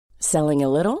Selling a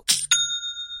little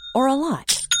or a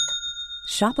lot?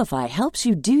 Shopify helps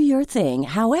you do your thing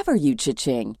however you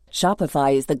cha-ching.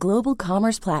 Shopify is the global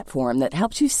commerce platform that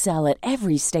helps you sell at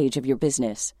every stage of your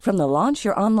business. From the launch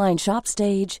your online shop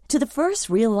stage to the first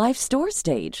real-life store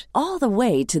stage, all the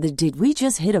way to the did we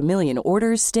just hit a million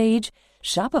orders stage.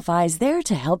 Shopify is there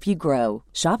to help you grow.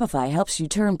 Shopify helps you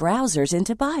turn browsers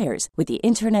into buyers with the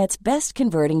internet's best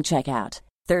converting checkout.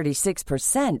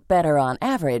 36% better on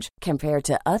average compared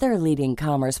to other leading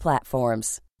commerce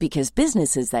platforms. Because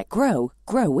businesses that grow,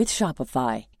 grow with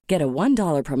Shopify. Get a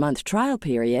 $1 per month trial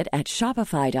period at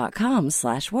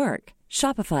shopify.com/work.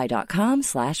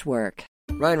 Shopify.com/work.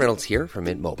 Ryan Reynolds here from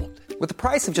Mint Mobile. With the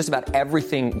price of just about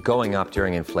everything going up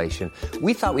during inflation,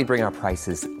 we thought we'd bring our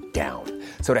prices down.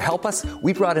 So to help us,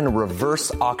 we brought in a reverse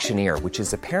auctioneer, which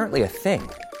is apparently a thing.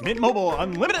 Mint Mobile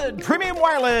Unlimited Premium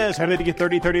Wireless. How to get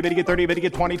 30, 30, bit to get 30, bit to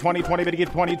get 20, 20, 20, bit to get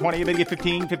 20, 20, bit to get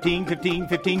 15, 15, 15,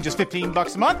 15, just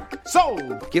 $15 a month?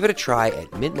 Sold! Give it a try at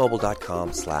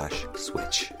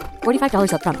mintmobile.com/switch.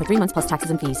 $45 up front for 3 months plus taxes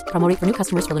and fees. Promo rate for new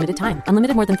customers for limited time.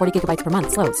 Unlimited more than 40 gigabytes per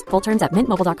month. Slows full terms at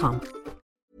mintmobile.com.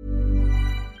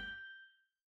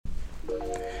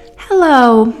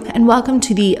 Hello, and welcome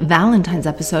to the Valentine's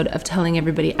episode of Telling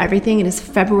Everybody Everything. It is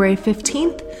February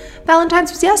 15th.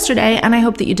 Valentine's was yesterday, and I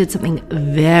hope that you did something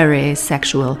very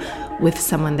sexual with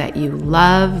someone that you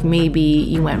love. Maybe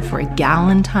you went for a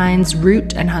Galentine's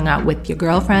route and hung out with your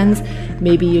girlfriends.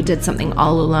 Maybe you did something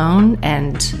all alone,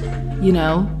 and, you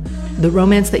know, the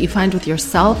romance that you find with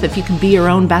yourself, if you can be your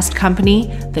own best company,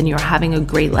 then you're having a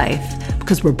great life.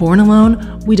 Because we're born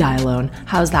alone, we die alone.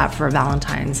 How's that for a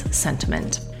Valentine's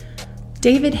sentiment?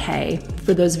 David Haye,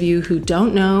 for those of you who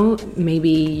don't know,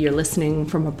 maybe you're listening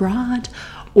from abroad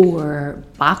or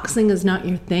boxing is not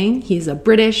your thing. He's a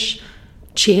British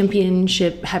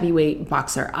championship heavyweight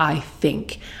boxer, I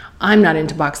think. I'm not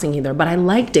into boxing either, but I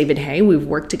like David Haye. We've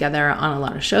worked together on a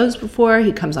lot of shows before.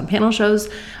 He comes on panel shows.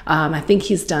 I think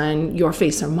he's done Your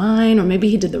Face or Mine, or maybe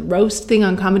he did the roast thing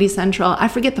on Comedy Central. I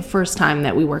forget the first time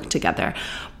that we worked together,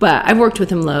 but I've worked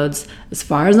with him loads. As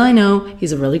far as I know,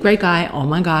 he's a really great guy. Oh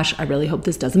my gosh, I really hope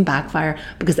this doesn't backfire,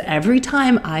 because every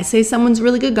time I say someone's a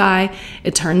really good guy,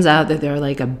 it turns out that they're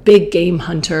like a big game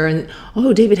hunter and,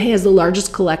 oh, David Haye has the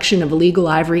largest collection of illegal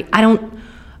ivory.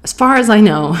 As far as I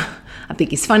know, I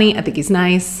think he's funny, I think he's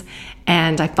nice,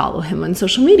 and I follow him on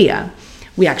social media.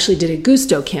 We actually did a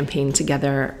Gusto campaign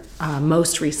together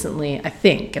most recently, I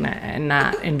think, and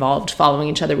that involved following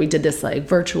each other. We did this like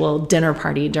virtual dinner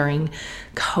party during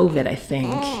COVID, I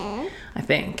think.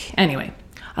 Anyway,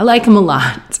 I like him a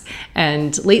lot.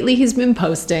 And lately he's been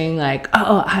posting like,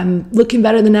 oh, I'm looking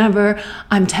better than ever.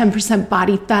 I'm 10%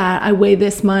 body fat. I weigh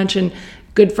this much, and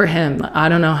good for him. I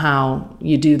don't know how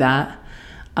you do that.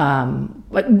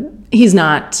 But he's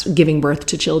not giving birth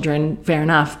to children, fair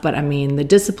enough. But I mean, the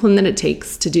discipline that it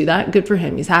takes to do that, good for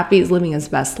him. He's happy, he's living his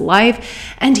best life.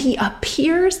 And he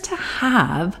appears to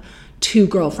have 2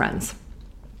 girlfriends.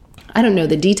 I don't know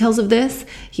the details of this.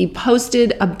 He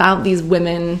posted about these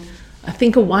women, I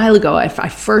think a while ago. I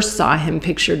first saw him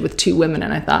pictured with 2 women,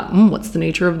 and I thought, what's the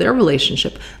nature of their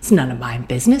relationship? It's none of my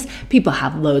business. People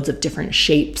have loads of different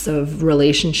shapes of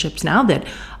relationships now that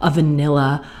a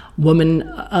vanilla woman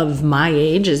of my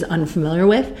age is unfamiliar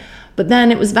with. But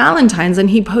then it was Valentine's, and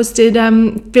he posted,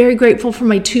 very grateful for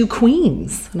my 2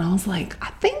 queens. And I was like,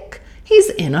 I think he's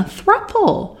in a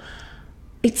throuple.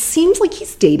 It seems like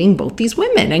he's dating both these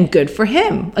women, and good for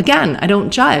him. Again, I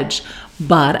don't judge,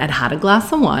 but I'd had a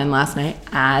glass of wine last night,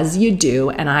 as you do,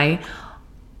 and I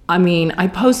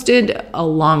posted a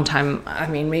long time,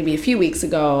 maybe a few weeks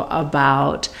ago,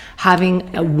 about having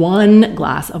 1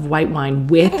 glass of white wine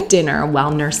with dinner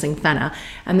while nursing Fenna.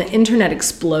 And the internet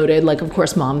exploded. Like, of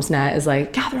course, Momsnet is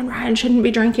like, Katherine Ryan shouldn't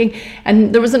be drinking.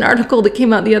 And there was an article that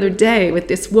came out the other day with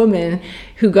this woman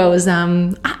who goes,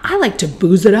 I like to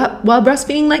booze it up while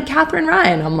breastfeeding like Katherine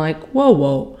Ryan. I'm like,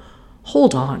 whoa,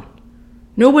 hold on.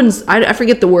 I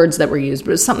forget the words that were used,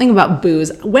 but it was something about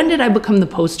booze. When did I become the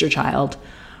poster child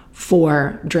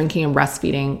for drinking and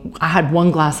breastfeeding? I had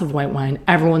 1 glass of white wine.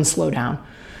 Everyone slow down.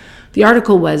 The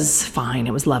article was fine.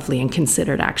 It was lovely and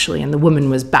considered, actually. And the woman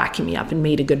was backing me up and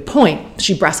made a good point.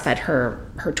 She breastfed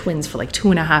her twins for like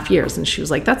 2.5 years. And she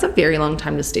was like, that's a very long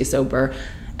time to stay sober.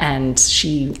 And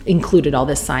she included all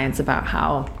this science about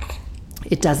how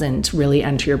it doesn't really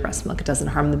enter your breast milk. It doesn't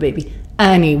harm the baby.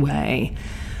 Anyway,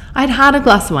 I'd had a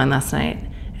glass of wine last night,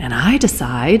 and I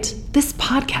decide this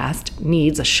podcast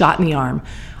needs a shot in the arm.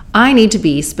 I need to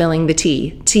be spilling the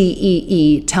tea,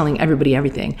 T-E-E, telling everybody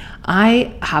everything.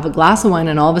 I have a glass of wine,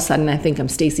 and all of a sudden I think I'm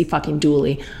Stacey fucking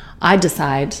Dooley. I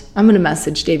decide I'm going to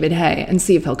message David Hay and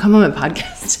see if he'll come on my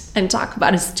podcast and talk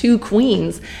about his two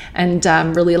queens and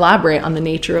really elaborate on the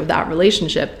nature of that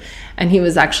relationship. And he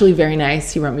was actually very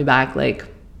nice. He wrote me back like,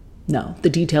 no, the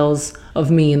details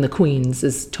of me and the queens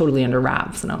is totally under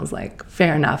wraps. And I was like,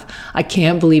 fair enough. I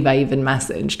can't believe I even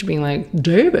messaged being like,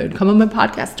 David, come on my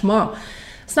podcast tomorrow.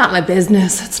 It's not my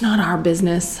business. It's not our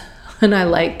business. And I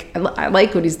like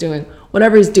what he's doing.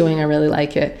 Whatever he's doing, I really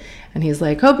like it. And he's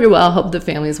like, hope you're well, hope the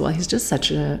family's well. He's just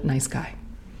such a nice guy,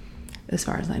 as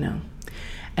far as I know.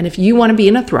 And if you want to be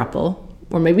in a throuple,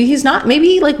 or maybe he's not,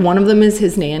 maybe like one of them is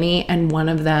his nanny and one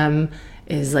of them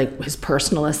is like his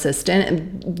personal assistant.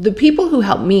 And the people who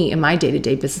help me in my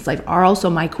day-to-day business life are also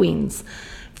my queens.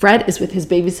 Fred is with his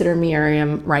babysitter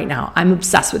Miriam right now. I'm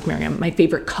obsessed with Miriam. My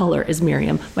favorite color is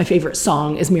Miriam. My favorite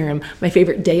song is Miriam. My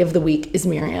favorite day of the week is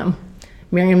Miriam.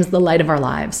 Miriam's the light of our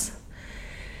lives.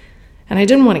 And I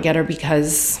didn't want to get her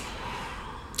because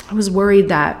I was worried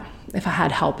that if I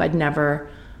had help, I'd never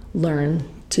learn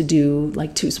to do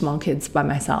like 2 small kids by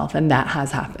myself. And that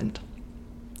has happened.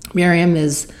 Miriam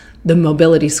is the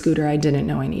mobility scooter I didn't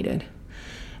know I needed.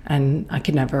 And I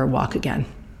could never walk again.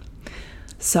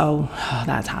 So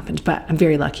that's happened. But I'm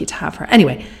very lucky to have her.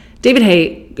 Anyway, David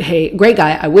Hay, great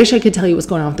guy. I wish I could tell you what's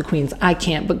going on with the queens. I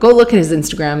can't. But go look at his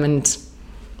Instagram and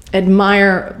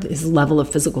admire his level of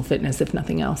physical fitness, if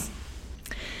nothing else.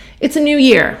 It's a new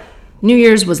year. New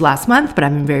Year's was last month, but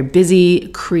I've been very busy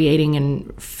creating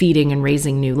and feeding and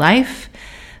raising new life.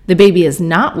 The baby is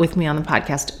not with me on the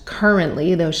podcast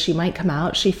currently, though she might come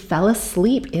out. She fell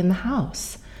asleep in the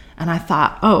house. And I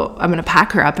thought, oh, I'm going to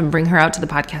pack her up and bring her out to the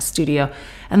podcast studio.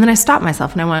 And then I stopped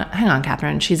myself and I went, hang on,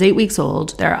 Catherine, she's 8 weeks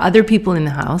old. There are other people in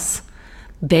the house.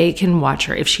 They can watch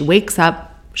her. If she wakes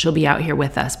up, she'll be out here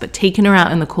with us. But taking her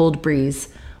out in the cold breeze,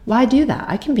 why do that?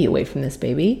 I can be away from this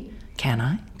baby. Can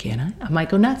I? I might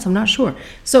go nuts. I'm not sure.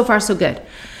 So far, so good.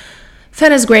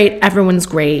 Fenna's great. Everyone's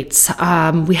great.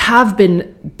 We have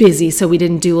been busy, so we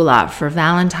didn't do a lot for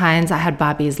Valentine's. I had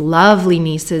Bobby's lovely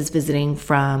nieces visiting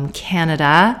from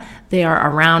Canada. They are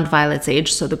around Violet's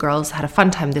age, so the girls had a fun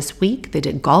time this week. They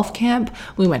did golf camp.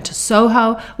 We went to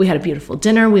Soho. We had a beautiful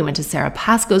dinner. We went to Sarah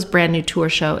Pascoe's brand new tour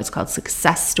show. It's called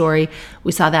Success Story.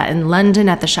 We saw that in London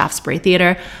at the Shaftesbury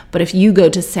Theatre. But if you go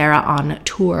to Sarah on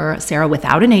tour, Sarah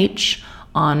without an H,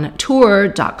 on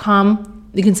tour.com,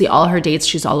 you can see all her dates.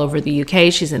 She's all over the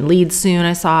UK. She's in Leeds soon,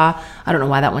 I saw. I don't know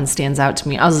why that one stands out to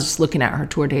me. I was just looking at her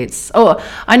tour dates. Oh,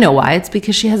 I know why. It's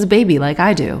because she has a baby like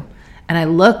I do. And I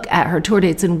look at her tour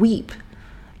dates and weep.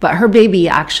 But her baby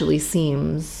actually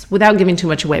seems, without giving too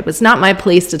much away, but it's not my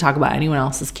place to talk about anyone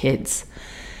else's kids.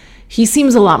 He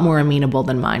seems a lot more amenable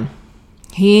than mine.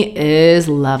 He is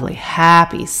lovely,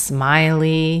 happy,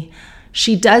 smiley.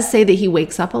 She does say that he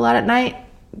wakes up a lot at night,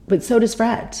 but so does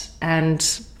Fred. And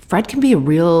Fred can be a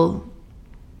real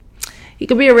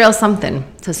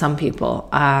something to some people.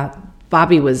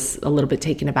 Bobby was a little bit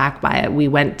taken aback by it. We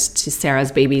went to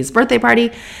Sarah's baby's birthday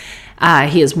party.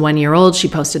 He is 1 year old. She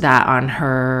posted that on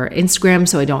her Instagram,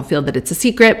 so I don't feel that it's a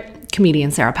secret.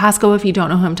 Comedian Sarah Pascoe, if you don't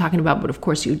know who I'm talking about, but of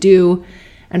course you do.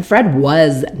 And Fred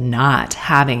was not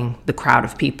having the crowd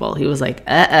of people. He was like,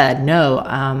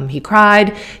 no. He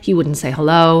cried. He wouldn't say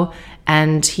hello.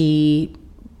 And he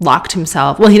locked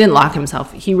himself. Well, he didn't lock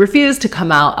himself. He refused to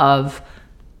come out of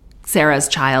Sarah's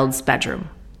child's bedroom.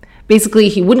 Basically,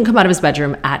 he wouldn't come out of his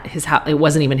bedroom at his house. It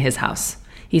wasn't even his house.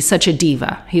 He's such a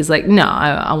diva. He's like, no,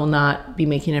 I will not be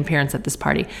making an appearance at this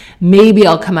party. Maybe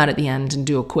I'll come out at the end and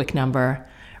do a quick number,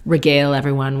 regale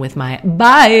everyone with my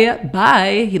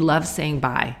bye. He loves saying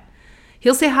bye.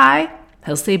 He'll say hi,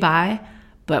 he'll say bye.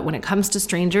 But when it comes to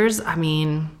strangers, I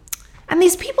mean, and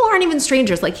these people aren't even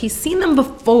strangers. Like, he's seen them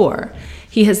before.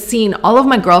 He has seen, all of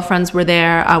my girlfriends were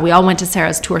there. We all went to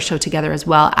Sarah's tour show together as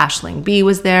well. Aisling B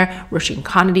was there. Roisin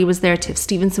Kennedy was there. Tiff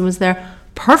Stevenson was there.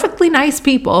 Perfectly nice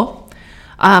people.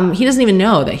 He doesn't even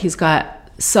know that he's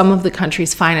got some of the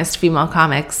country's finest female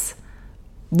comics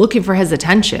looking for his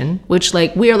attention, which,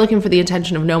 like, we are looking for the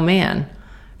attention of no man.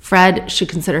 Fred should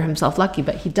consider himself lucky,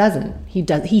 but he doesn't.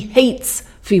 He hates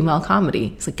female comedy.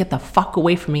 He's like, get the fuck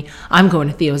away from me. I'm going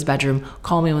to Theo's bedroom.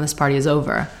 Call me when this party is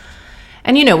over.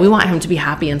 And, you know, we want him to be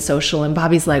happy and social. And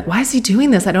Bobby's like, why is he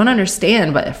doing this? I don't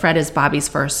understand. But Fred is Bobby's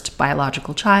first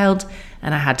biological child.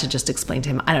 And I had to just explain to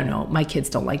him, I don't know, my kids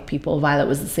don't like people. Violet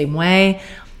was the same way.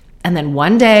 And then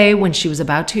one day when she was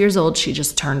about 2 years old, she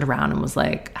just turned around and was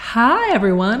like, hi,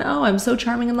 everyone. Oh, I'm so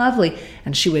charming and lovely.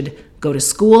 And she would go to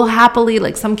school happily.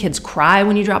 Like, some kids cry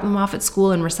when you drop them off at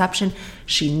school in reception.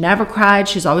 She never cried.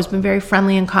 She's always been very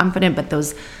friendly and confident. But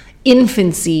those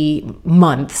infancy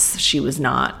months, she was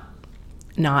not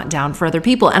down for other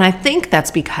people. And I think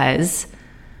that's because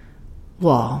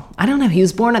well, I don't know. He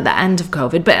was born at the end of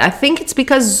COVID, but I think it's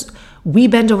because we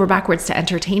bend over backwards to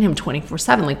entertain him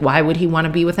 24/7. Like, why would he want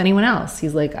to be with anyone else?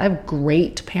 He's like, I have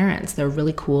great parents. They're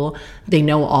really cool. They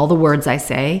know all the words I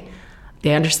say.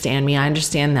 They understand me. I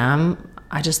understand them.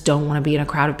 I just don't want to be in a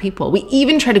crowd of people. We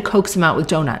even tried to coax him out with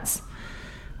donuts,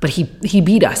 but he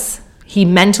beat us. He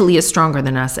mentally is stronger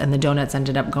than us, and the donuts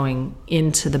ended up going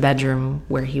into the bedroom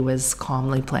where he was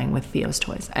calmly playing with Theo's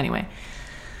toys. Anyway,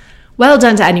 well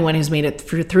done to anyone who's made it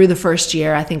through the first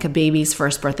year. I think a baby's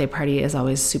first birthday party is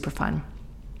always super fun.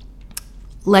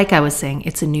 Like I was saying,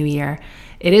 it's a new year.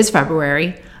 It is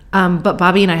February, but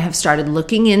Bobby and I have started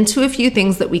looking into a few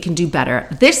things that we can do better.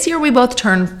 This year we both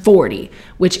turned 40,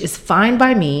 which is fine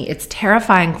by me. It's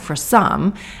terrifying for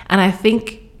some, and I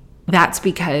think that's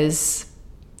because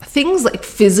things like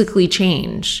physically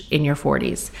change in your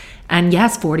 40s. And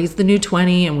yes, 40 is the new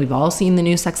 20, and we've all seen the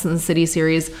new Sex and the City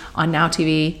series on Now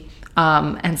TV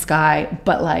and Sky,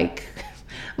 but like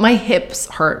my hips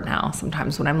hurt now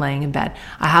sometimes when I'm laying in bed.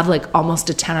 I have like almost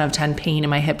a 10 out of 10 pain in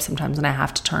my hips sometimes when I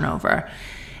have to turn over.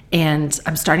 And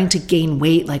I'm starting to gain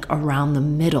weight like around the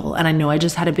middle. And I know I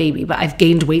just had a baby, but I've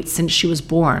gained weight since she was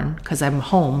born because I'm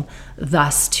home,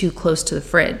 thus too close to the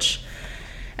fridge.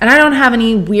 And I don't have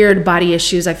any weird body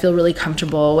issues. I feel really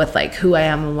comfortable with like who I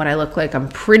am and what I look like. I'm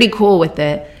pretty cool with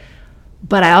it.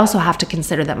 But I also have to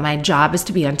consider that my job is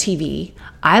to be on TV.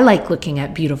 I like looking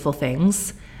at beautiful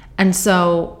things. And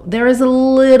so there is a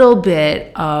little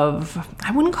bit of,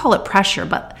 I wouldn't call it pressure,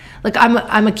 but like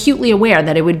I'm acutely aware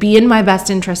that it would be in my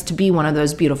best interest to be one of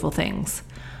those beautiful things.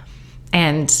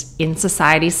 And in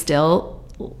society still,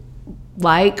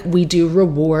 like we do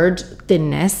reward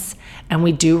thinness, and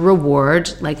we do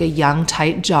reward like a young,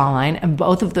 tight jawline. And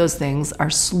both of those things are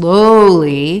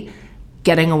slowly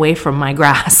getting away from my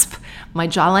grasp. My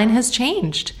jawline has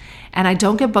changed. And I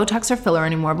don't get Botox or filler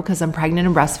anymore because I'm pregnant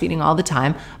and breastfeeding all the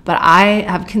time. But I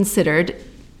have considered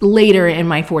later in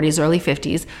my 40s, early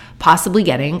 50s, possibly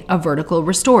getting a vertical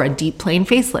restore, a deep plane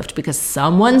facelift, because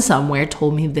someone somewhere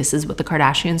told me this is what the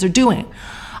Kardashians are doing.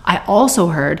 I also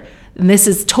heard, and this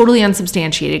is totally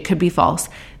unsubstantiated, could be false,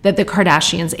 that the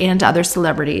Kardashians and other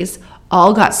celebrities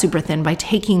all got super thin by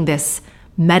taking this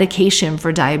medication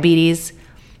for diabetes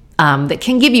that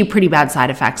can give you pretty bad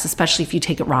side effects, especially if you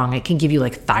take it wrong. It can give you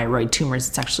like thyroid tumors.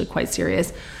 It's actually quite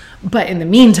serious. But in the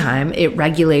meantime, it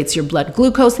regulates your blood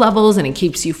glucose levels and it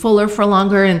keeps you fuller for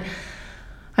longer. And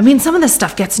I mean, some of this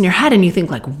stuff gets in your head and you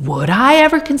think like, would I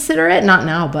ever consider it? Not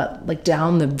now, but like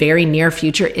down the very near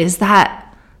future. Is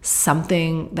that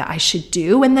something that I should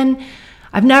do? And then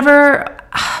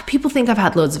people think I've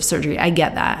had loads of surgery. I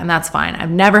get that, and that's fine.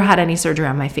 I've never had any surgery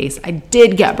on my face. I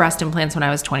did get breast implants when I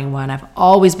was 21. I've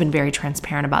always been very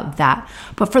transparent about that.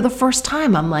 But for the first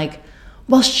time, I'm like,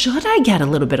 well, should I get a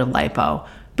little bit of lipo?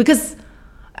 Because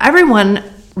everyone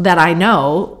that I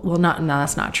know, well, no,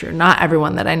 that's not true. Not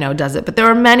everyone that I know does it, but there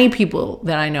are many people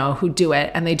that I know who do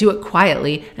it, and they do it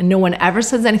quietly, and no one ever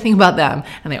says anything about them.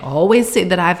 And they always say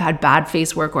that I've had bad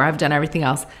face work or I've done everything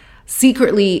else.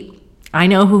 Secretly, I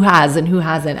know who has and who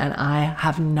hasn't, and I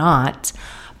have not.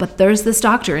 But there's this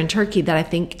doctor in Turkey that I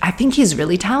think he's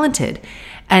really talented.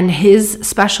 And his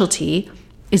specialty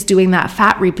is doing that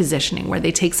fat repositioning where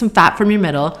they take some fat from your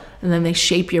middle and then they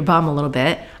shape your bum a little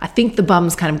bit. I think the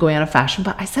bum's kind of going out of fashion,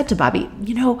 but I said to Bobby,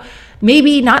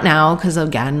 maybe not now, because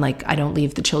again, like I don't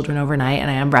leave the children overnight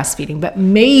and I am breastfeeding, but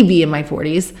maybe in my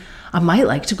 40s, I might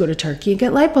like to go to Turkey and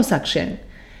get liposuction.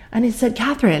 And he said,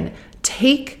 Catherine,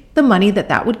 take the money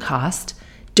that would cost,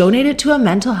 donate it to a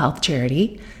mental health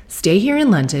charity, stay here in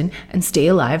London, and stay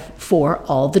alive for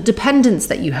all the dependents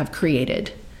that you have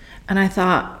created. And I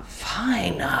thought,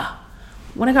 fine.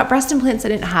 When I got breast implants, I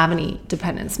didn't have any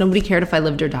dependents. Nobody cared if I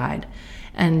lived or died.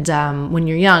 And when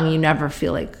you're young, you never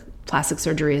feel like plastic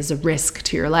surgery is a risk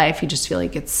to your life. You just feel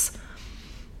like it's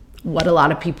what a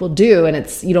lot of people do, and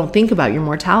you don't think about your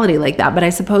mortality like that. But I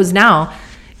suppose now,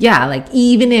 yeah, like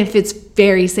even if it's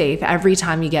very safe, every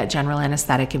time you get general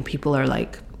anesthetic and people are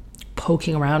like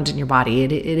poking around in your body,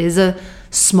 it is a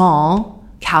small,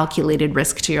 calculated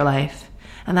risk to your life.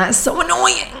 And that is so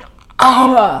annoying.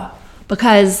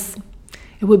 Because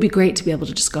it would be great to be able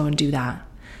to just go and do that,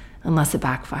 unless it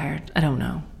backfired. I don't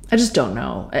know. I just don't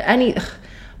know.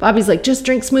 Bobby's like, just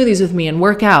drink smoothies with me and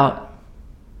work out.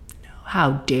 No,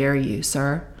 how dare you,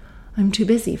 sir? I'm too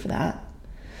busy for that.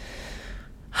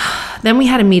 Then we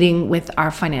had a meeting with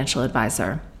our financial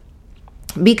advisor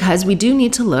because we do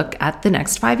need to look at the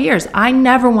next 5 years. I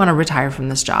never want to retire from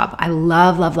this job. I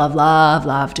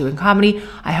love doing comedy.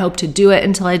 I hope to do it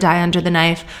until I die under the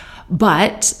knife.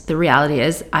 But the reality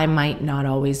is I might not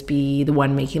always be the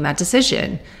one making that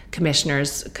decision.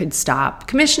 Commissioners could stop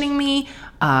commissioning me.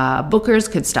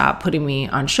 Bookers could stop putting me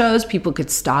on shows. People could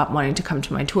stop wanting to come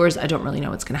to my tours. I don't really know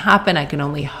what's going to happen. I can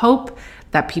only hope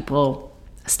that people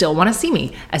still want to see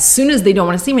me. As soon as they don't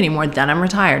want to see me anymore, then I'm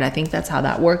retired. I think that's how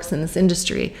that works in this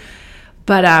industry.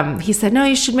 But he said, no,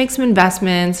 you should make some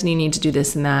investments and you need to do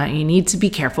this and that. And you need to be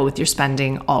careful with your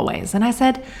spending always. And I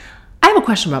said, I have a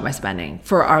question about my spending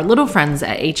for our little friends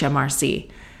at HMRC.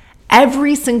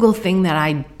 Every single thing that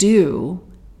I do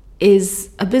is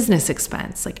a business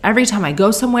expense. Like every time I go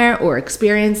somewhere or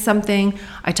experience something,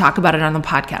 I talk about it on the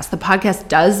podcast. The podcast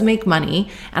does make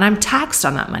money and I'm taxed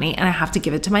on that money and I have to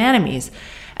give it to my enemies.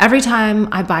 Every time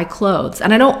I buy clothes,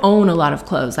 and I don't own a lot of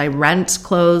clothes. I rent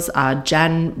clothes.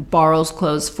 Jen borrows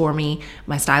clothes for me.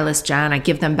 My stylist, Jen, I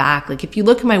give them back. Like if you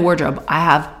look at my wardrobe, I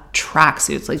have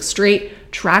tracksuits, like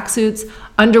straight tracksuits,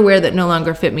 underwear that no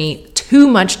longer fit me, too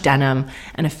much denim,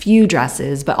 and a few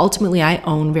dresses, but ultimately I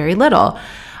own very little.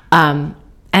 And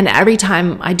every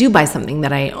time I do buy something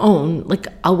that I own, like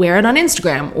I'll wear it on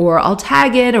Instagram or I'll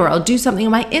tag it or I'll do something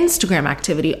on my Instagram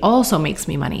activity also makes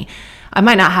me money. I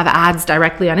might not have ads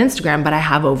directly on Instagram, but I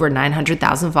have over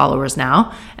 900,000 followers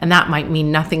now. And that might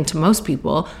mean nothing to most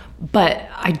people, but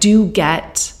I do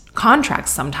get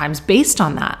contracts sometimes based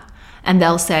on that. And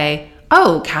they'll say,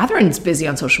 oh, Catherine's busy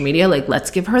on social media. Like,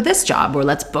 let's give her this job or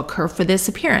let's book her for this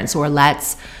appearance or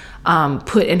let's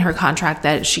put in her contract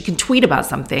that she can tweet about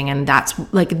something. And that's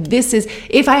like, this is,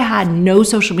 if I had no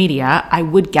social media, I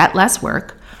would get less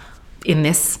work in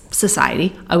this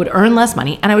society. I would earn less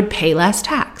money and I would pay less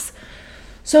tax.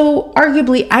 So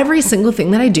arguably every single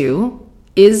thing that I do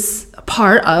is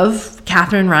part of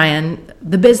Catherine Ryan,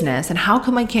 the business. And how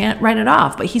come I can't write it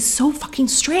off? But he's so fucking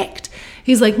strict.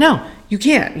 He's like, no, you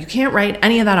can't write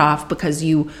any of that off because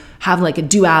you have like a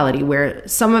duality where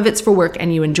some of it's for work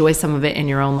and you enjoy some of it in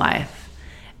your own life.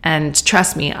 And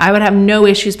trust me, I would have no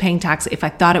issues paying tax if I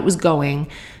thought it was going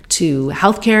to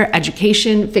healthcare,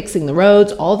 education, fixing the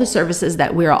roads, all the services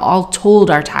that we're all told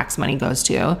our tax money goes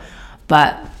to.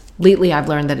 But lately I've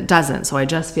learned that it doesn't. So I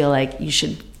just feel like you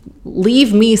should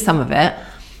leave me some of it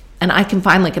and I can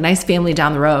find like a nice family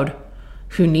down the road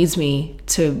who needs me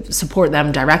to support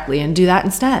them directly and do that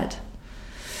instead.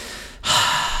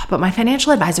 But my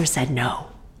financial advisor said no.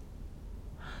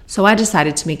 So I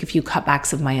decided to make a few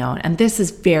cutbacks of my own. And this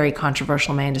is very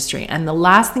controversial in my industry. And the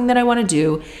last thing that I want to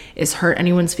do is hurt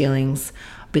anyone's feelings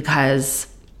because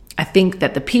I think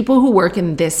that the people who work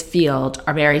in this field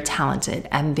are very talented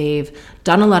and they've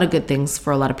done a lot of good things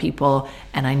for a lot of people.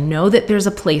 And I know that there's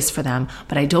a place for them,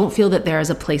 but I don't feel that there is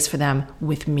a place for them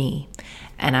with me.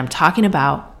 And I'm talking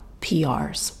about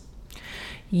PRs.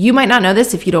 You might not know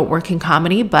this if you don't work in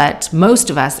comedy, but most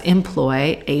of us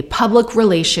employ a public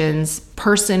relations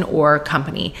person or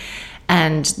company.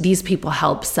 And these people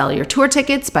help sell your tour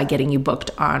tickets by getting you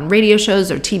booked on radio shows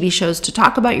or TV shows to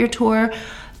talk about your tour.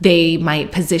 They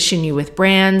might position you with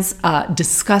brands.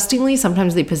 Disgustingly,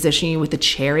 sometimes they position you with a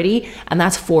charity, and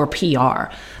that's for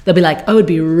PR. They'll be like, oh, it'd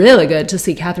be really good to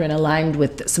see Catherine aligned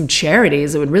with some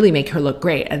charities. It would really make her look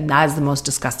great. And that is the most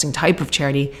disgusting type of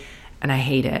charity, and I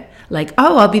hate it. Like,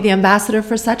 oh, I'll be the ambassador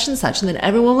for such and such, and then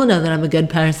everyone will know that I'm a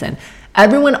good person.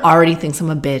 Everyone already thinks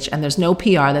I'm a bitch, and there's no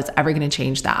PR that's ever going to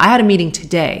change that. I had a meeting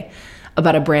today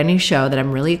about a brand new show that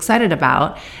I'm really excited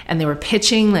about. And they were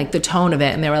pitching like the tone of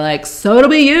it. And they were like, so it'll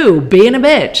be you being a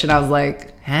bitch. And I was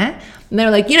like, huh? And they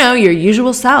were like, you know, your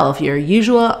usual self, your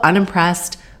usual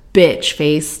unimpressed bitch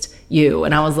faced you.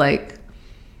 And I was like,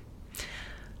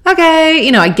 okay,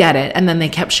 you know, I get it. And then they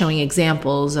kept showing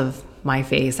examples of my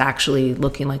face actually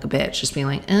looking like a bitch, just being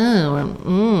like, oh,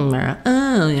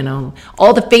 you know,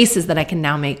 all the faces that I can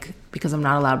now make because I'm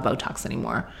not allowed Botox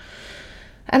anymore.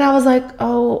 And I was like,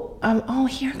 oh,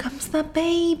 here comes the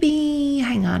baby.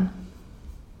 Hang on.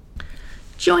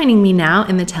 Joining me now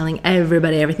in the Telling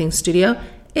Everybody Everything studio,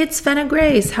 it's Fenna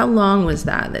Grace. How long was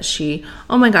that she,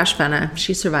 oh my gosh, Fenna,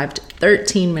 she survived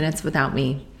 13 minutes without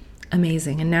me.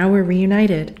 Amazing. And now we're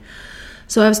reunited.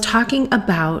 So I was talking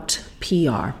about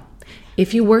PR.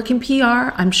 If you work in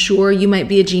PR, I'm sure you might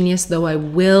be a genius, though I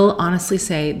will honestly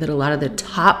say that a lot of the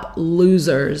top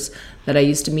losers that I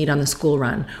used to meet on the school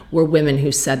run were women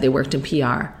who said they worked in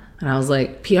PR. And I was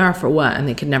like, PR for what? And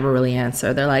they could never really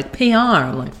answer. They're like, PR.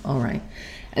 I'm like, all right.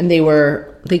 And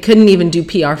they couldn't even do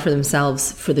PR for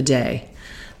themselves for the day,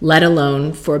 let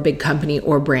alone for a big company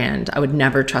or brand. I would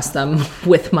never trust them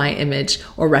with my image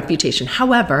or reputation.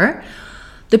 However,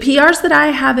 the PRs that I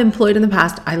have employed in the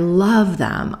past, I love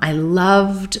them. I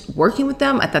loved working with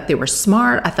them. I thought they were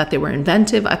smart. I thought they were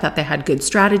inventive. I thought they had good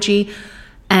strategy.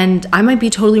 And I might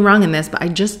be totally wrong in this, but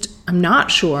I'm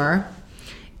not sure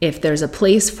if there's a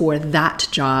place for that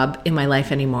job in my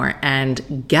life anymore.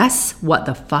 And guess what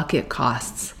the fuck it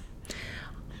costs?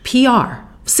 PR.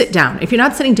 Sit down. If you're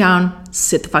not sitting down,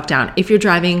 sit the fuck down. If you're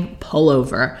driving, pull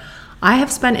over. I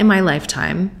have spent in my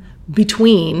lifetime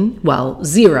between, well,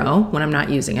 0 when I'm not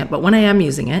using it, but when I am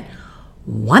using it,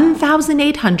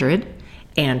 $1,800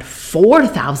 and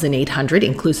 $4,800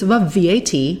 inclusive of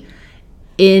VAT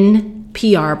in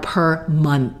PR per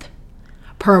month.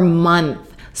 Per month.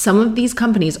 Some of these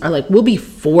companies are like, we'll be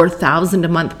 $4,000 a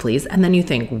month, please. And then you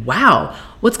think, wow,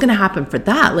 what's going to happen for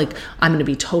that? Like, I'm going to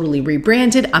be totally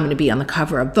rebranded. I'm going to be on the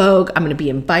cover of Vogue. I'm going to be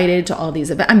invited to all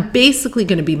these events. I'm basically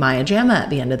going to be Maya Jama at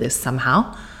the end of this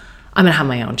somehow. I'm going to have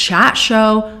my own chat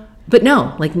show. But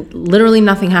no, like literally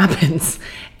nothing happens.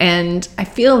 And I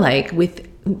feel like with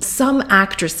some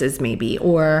actresses maybe,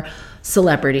 or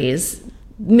celebrities,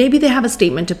 maybe they have a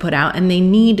statement to put out and they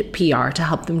need PR to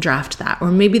help them draft that.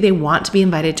 Or maybe they want to be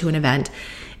invited to an event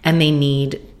and they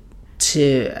need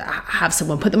to have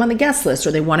someone put them on the guest list,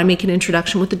 or they want to make an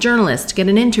introduction with the journalist to get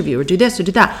an interview, or do this or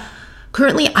do that.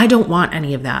 Currently, I don't want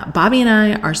any of that. Bobby and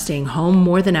I are staying home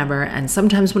more than ever. And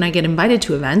sometimes when I get invited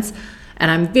to events,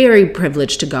 and I'm very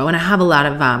privileged to go, and I have a lot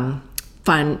of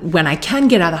fun when I can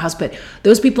get out of the house, but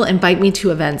those people invite me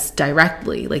to events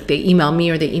directly. Like they email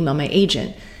me or they email my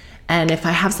agent. And if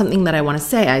I have something that I want to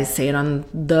say, I say it on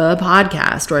the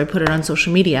podcast or I put it on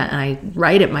social media and I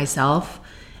write it myself,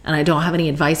 and I don't have any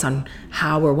advice on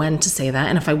how or when to say that.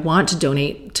 And if I want to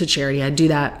donate to charity, I do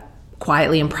that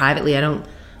quietly and privately. I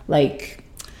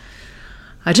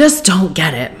just don't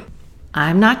get it.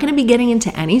 I'm not going to be getting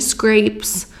into any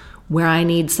scrapes where I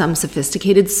need some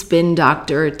sophisticated spin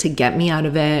doctor to get me out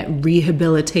of it,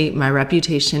 rehabilitate my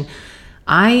reputation.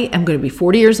 I am going to be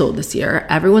 40 years old this year.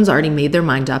 Everyone's already made their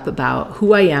mind up about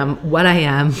who I am, what I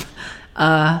am.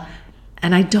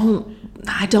 And I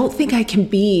don't think I can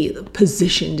be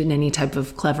positioned in any type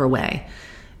of clever way.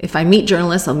 If I meet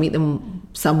journalists, I'll meet them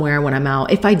somewhere when I'm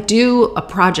out. If I do a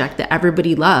project that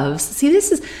everybody loves, see,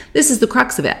 this is the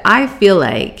crux of it. I feel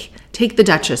like, take The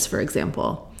Duchess, for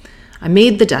example. I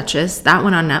made The Duchess, that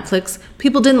one on Netflix.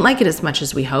 People didn't like it as much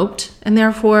as we hoped, and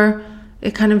therefore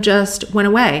it kind of just went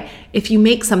away. If you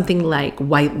make something like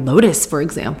White Lotus, for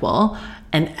example,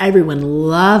 and everyone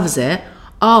loves it,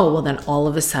 oh, well then all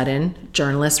of a sudden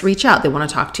journalists reach out. They want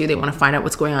to talk to you. They want to find out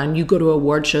what's going on. You go to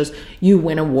award shows, you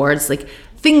win awards, like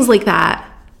things like that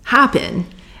happen.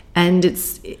 And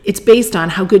it's based on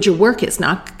how good your work is,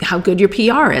 not how good your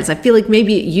PR is. I feel like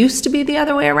maybe it used to be the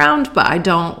other way around, but I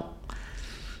don't.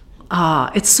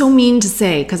 It's so mean to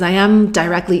say because I am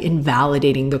directly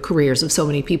invalidating the careers of so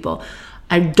many people.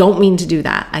 I don't mean to do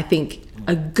that. I think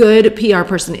a good PR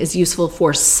person is useful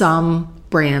for some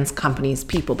brands, companies,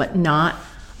 people, but not,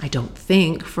 I don't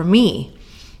think, for me.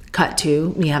 Cut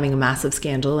to me having a massive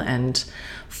scandal and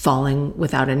falling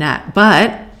without a net,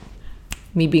 but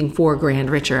me being $4,000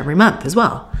 richer every month as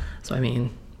well. So, I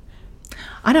mean,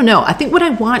 I don't know. I think what I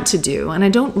want to do, and I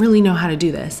don't really know how to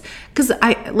do this, because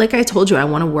like I told you, I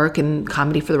want to work in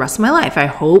comedy for the rest of my life. I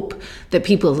hope that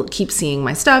people keep seeing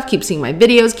my stuff, keep seeing my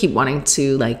videos, keep wanting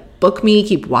to book me,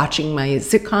 keep watching my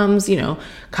sitcoms,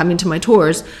 coming to my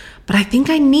tours. But I think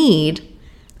I need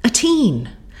a teen.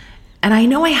 And I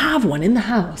know I have one in the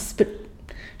house, but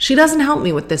she doesn't help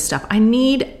me with this stuff. I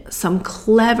need some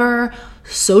clever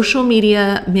social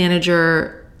media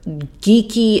manager,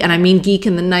 geeky, and I mean geek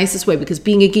in the nicest way, because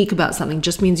being a geek about something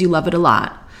just means you love it a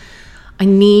lot. I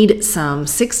need some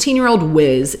 16-year-old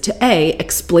whiz to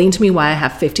explain to me why I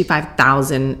have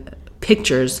 55,000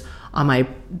 pictures on my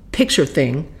picture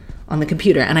thing on the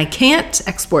computer, and I can't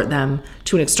export them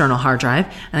to an external hard drive,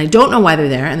 and I don't know why they're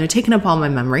there, and they're taking up all my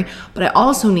memory. But I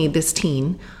also need this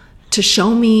teen to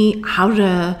show me how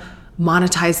to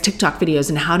monetize TikTok videos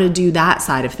and how to do that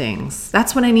side of things.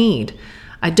 That's what I need.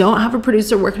 I don't have a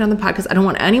producer working on the podcast. I don't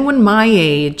want anyone my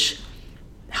age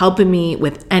helping me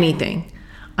with anything.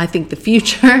 I think the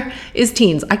future is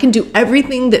teens. I can do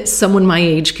everything that someone my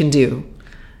age can do.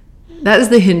 That is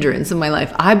the hindrance in my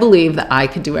life. I believe that I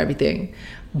could do everything,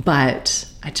 but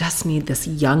I just need this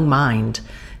young mind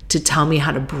to tell me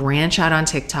how to branch out on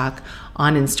TikTok,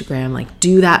 on Instagram,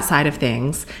 do that side of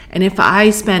things. And if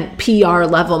I spent PR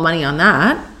level money on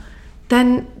that,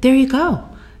 then there you go.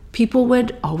 People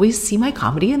would always see my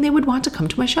comedy and they would want to come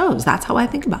to my shows. That's how I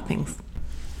think about things.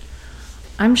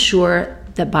 I'm sure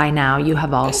that by now you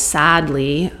have all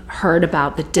sadly heard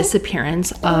about the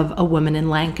disappearance of a woman in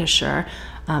Lancashire.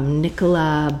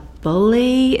 Nicola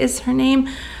Bulley is her name.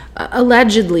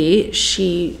 Allegedly,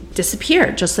 she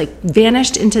disappeared, just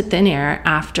vanished into thin air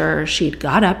after she'd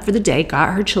got up for the day,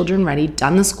 got her children ready,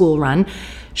 done the school run.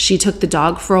 She took the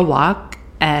dog for a walk,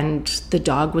 and the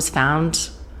dog was found,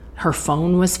 her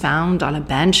phone was found on a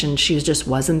bench, and she just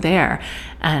wasn't there.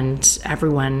 And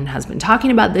everyone has been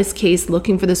talking about this case,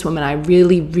 looking for this woman. I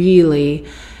really,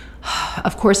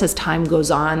 of course, as time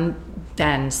goes on,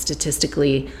 then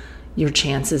statistically, your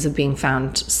chances of being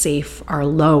found safe are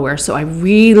lower. So I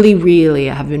really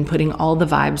have been putting all the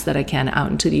vibes that I can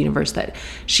out into the universe that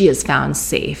she is found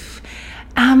safe.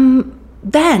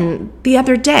 Then the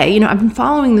other day, I've been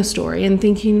following the story and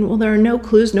thinking, well, there are no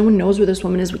clues. No one knows where this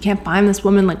woman is. We can't find this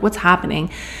woman. Like, what's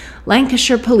happening?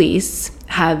 Lancashire police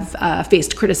have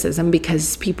faced criticism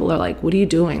because people are like, what are you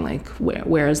doing? Like,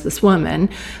 where is this woman?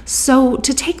 So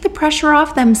to take the pressure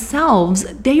off themselves,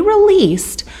 they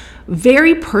released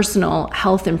very personal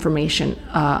health information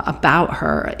about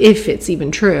her, if it's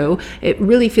even true. It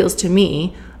really feels to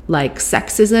me like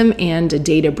sexism and a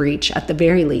data breach at the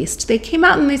very least. They came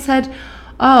out and they said,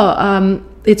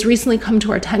 it's recently come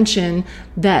to our attention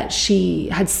that she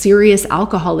had serious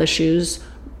alcohol issues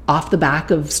off the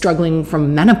back of struggling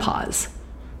from menopause.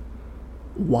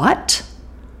 What?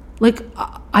 Like,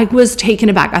 I was taken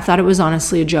aback. I thought it was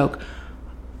honestly a joke.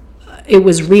 It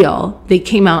was real. They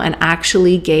came out and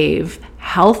actually gave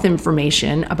health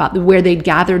information about where they'd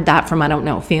gathered that from, I don't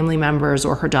know, family members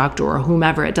or her doctor or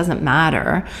whomever. It doesn't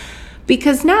matter.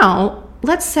 Because now,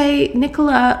 let's say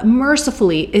Nicola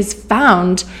mercifully is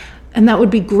found, and that would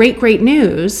be great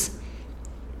news.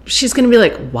 She's going to be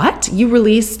like, what? You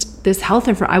released this health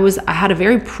info. I had a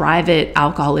very private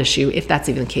alcohol issue, if that's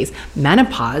even the case.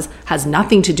 Menopause has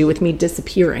nothing to do with me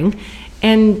disappearing.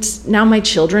 And now my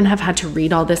children have had to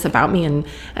read all this about me. And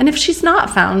if she's not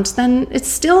found, then it's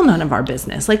still none of our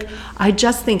business. Like, I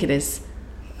just think it is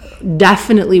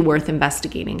definitely worth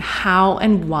investigating how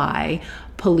and why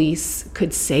police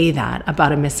could say that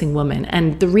about a missing woman.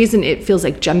 And the reason it feels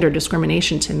like gender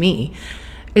discrimination to me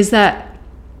is that,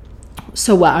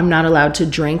 so what, I'm not allowed to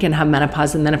drink and have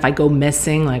menopause, and then if I go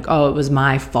missing, like, oh, it was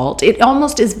my fault. It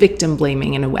almost is victim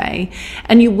blaming in a way.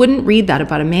 And you wouldn't read that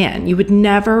about a man. You would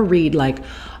never read like,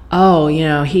 oh,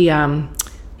 he had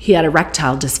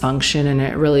erectile dysfunction and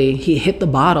he hit the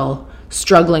bottle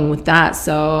struggling with that.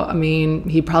 So,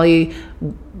 he probably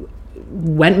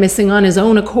went missing on his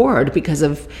own accord because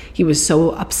he was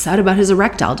so upset about his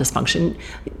erectile dysfunction.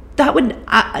 That would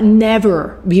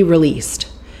never be released.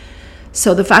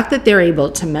 So the fact that they're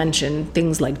able to mention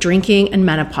things like drinking and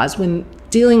menopause when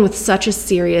dealing with such a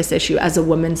serious issue as a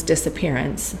woman's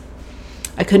disappearance,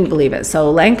 I couldn't believe it.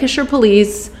 So Lancashire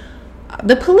police,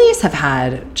 the police have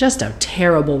had just a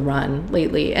terrible run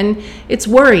lately. And it's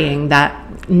worrying that,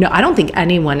 I don't think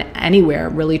anyone anywhere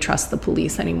really trusts the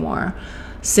police anymore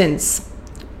since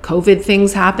COVID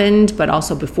things happened, but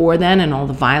also before then, and all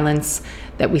the violence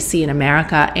that we see in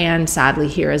America and sadly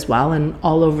here as well and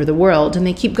all over the world. And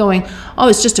they keep going, oh,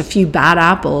 it's just a few bad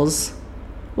apples.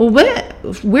 Well,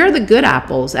 where are the good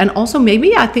apples? And also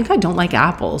maybe I think I don't like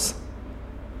apples.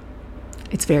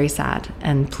 It's very sad.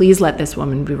 And please let this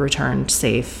woman be returned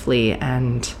safely.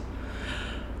 And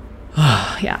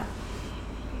yeah.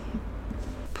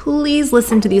 Please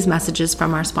listen to these messages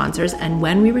from our sponsors, and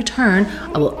when we return,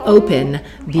 I will open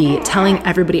the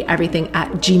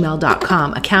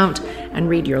tellingeverybodyeverything@gmail.com account and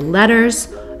read your letters,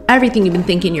 everything you've been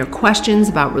thinking, your questions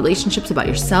about relationships, about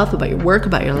yourself, about your work,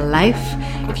 about your life.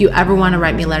 If you ever want to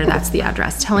write me a letter, that's the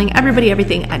address,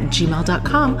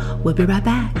 tellingeverybodyeverything@gmail.com. We'll be right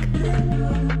back.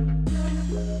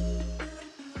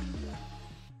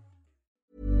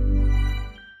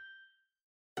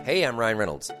 Hey, I'm Ryan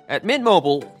Reynolds. At Mint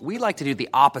Mobile, we like to do the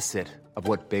opposite of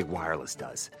what Big Wireless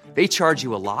does. They charge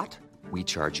you a lot, we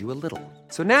charge you a little.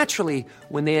 So naturally,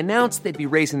 when they announced they'd be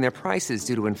raising their prices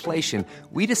due to inflation,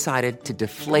 we decided to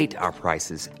deflate our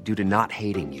prices due to not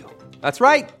hating you. That's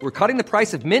right. We're cutting the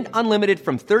price of Mint Unlimited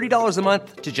from $30 a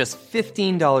month to just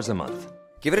 $15 a month.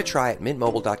 Give it a try at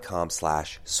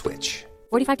mintmobile.com/switch.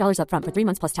 $45 up front for 3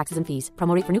 months plus taxes and fees.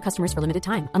 Promo rate for new customers for limited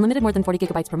time. Unlimited more than 40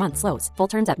 gigabytes per month. Slows full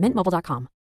terms at mintmobile.com.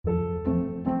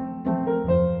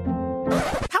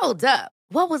 Hold up.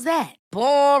 What was that?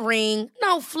 Boring.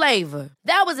 No flavor.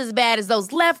 That was as bad as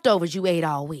those leftovers you ate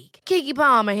all week. Keke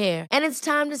Palmer here, and it's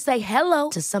time to say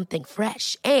hello to something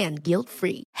fresh and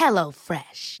guilt-free. Hello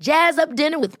Fresh. Jazz up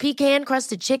dinner with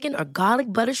pecan-crusted chicken or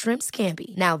garlic butter shrimp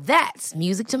scampi. Now that's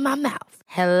music to my mouth.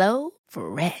 Hello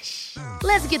Fresh.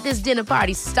 Let's get this dinner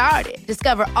party started.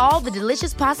 Discover all the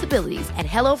delicious possibilities at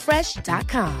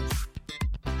HelloFresh.com.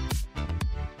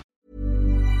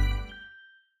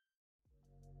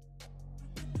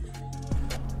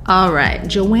 All right,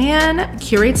 Joanne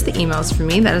curates the emails for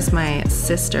me. That is my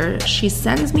sister. She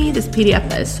sends me this PDF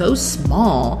that is so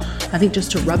small, I think just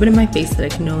to rub it in my face that I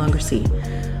can no longer see.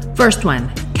 First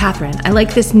one, Catherine, I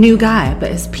like this new guy,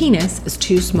 but his penis is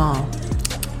too small.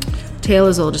 Tale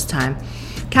as old as time.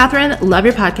 Catherine, love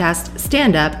your podcast,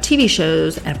 stand-up, TV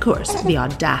shows, and of course, The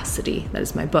Audacity. That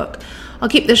is my book. I'll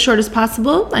keep this short as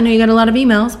possible. I know you got a lot of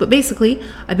emails, but basically,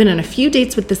 I've been on a few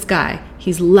dates with this guy.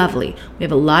 He's lovely. We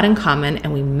have a lot in common,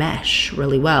 and we mesh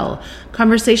really well.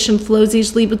 Conversation flows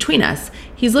easily between us.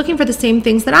 He's looking for the same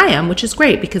things that I am, which is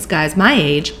great because guys my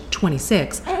age,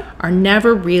 26, are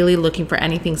never really looking for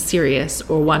anything serious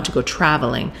or want to go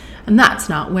traveling, and that's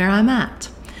not where I'm at.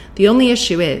 The only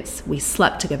issue is we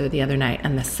slept together the other night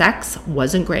and the sex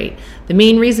wasn't great. The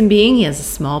main reason being he has a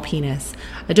small penis.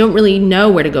 I don't really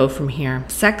know where to go from here.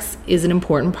 Sex is an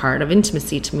important part of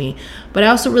intimacy to me, but I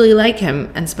also really like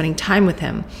him and spending time with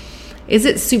him. Is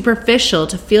it superficial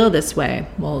to feel this way?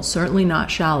 Well, certainly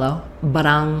not shallow, but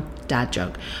dad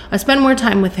joke. I spend more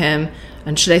time with him,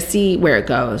 and should I see where it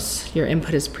goes? Your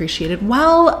input is appreciated.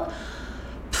 Well,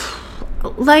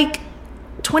 like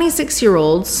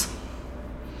 26-year-olds,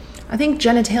 I think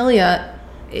genitalia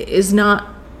is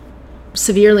not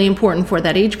severely important for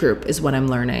that age group, is what I'm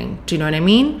learning. Do you know what I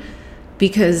mean?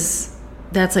 Because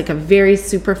that's like a very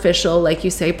superficial, like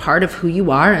you say, part of who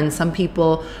you are. And some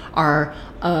people are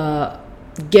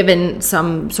given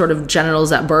some sort of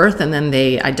genitals at birth and then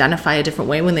they identify a different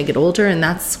way when they get older. And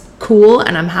that's cool.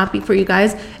 And I'm happy for you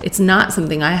guys. It's not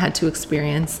something I had to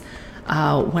experience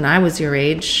when I was your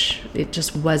age. It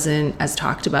just wasn't as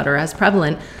talked about or as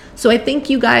prevalent. So I think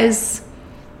you guys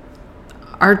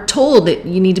are told that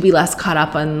you need to be less caught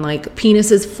up on like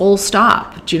penises full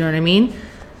stop. Do you know what I mean?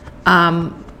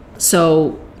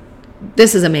 So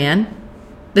this is a man.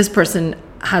 This person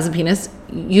has a penis.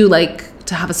 You like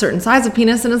to have a certain size of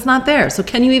penis and it's not there. So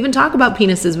can you even talk about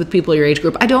penises with people your age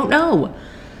group? I don't know.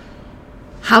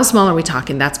 How small are we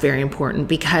talking? That's very important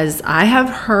because I have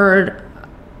heard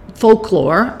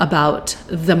folklore about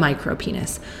the micro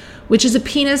penis, which is a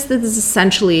penis that is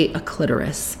essentially a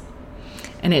clitoris.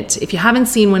 And if you haven't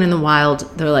seen one in the wild,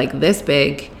 they're like this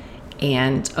big.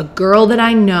 And a girl that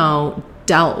I know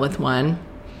dealt with one,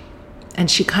 and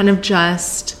she kind of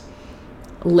just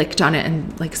licked on it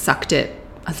and like sucked it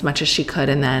as much as she could,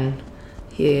 and then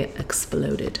he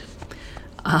exploded.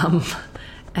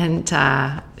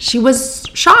 And she was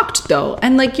shocked though.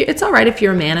 And like, it's all right if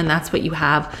you're a man and that's what you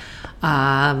have.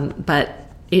 But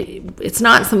it's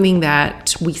not something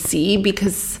that we see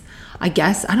because I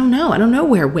guess, I don't know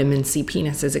where women see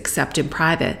penises except in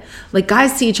private. Like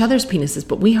guys see each other's penises,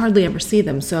 but we hardly ever see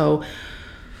them. So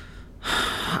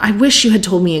I wish you had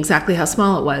told me exactly how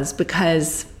small it was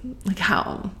because like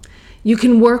how you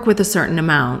can work with a certain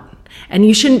amount and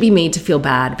you shouldn't be made to feel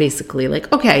bad basically.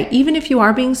 Like, okay, even if you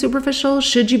are being superficial,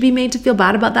 should you be made to feel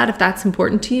bad about that if that's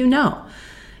important to you? No.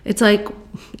 It's like,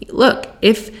 look,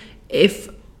 if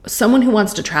someone who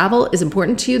wants to travel is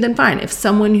important to you, then fine. If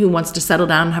someone who wants to settle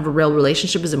down and have a real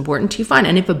relationship is important to you, fine.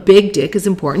 And if a big dick is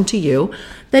important to you,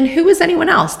 then who is anyone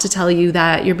else to tell you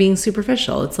that you're being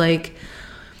superficial? It's like,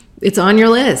 it's on your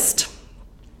list.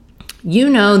 You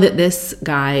know that this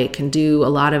guy can do a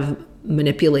lot of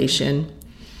manipulation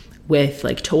with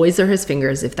like toys or his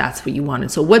fingers if that's what you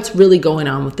wanted. So what's really going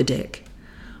on with the dick?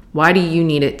 Why do you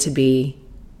need it to be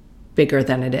bigger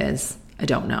than it is? I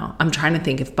don't know. I'm trying to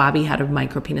think if Bobby had a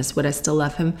micro penis, would I still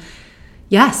love him?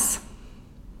 Yes.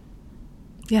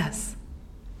 Yes.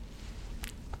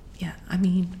 Yeah, I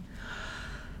mean,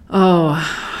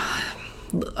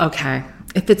 okay.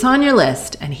 If it's on your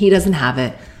list and he doesn't have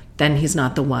it, then he's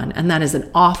not the one. And that is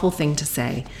an awful thing to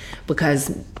say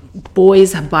because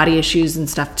boys have body issues and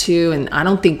stuff too. And I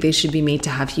don't think they should be made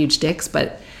to have huge dicks,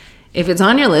 but if it's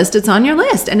on your list, it's on your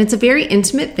list. And it's a very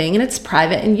intimate thing and it's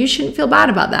private and you shouldn't feel bad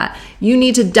about that. You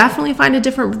need to definitely find a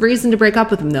different reason to break up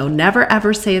with him though. Never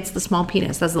ever say it's the small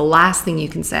penis. That's the last thing you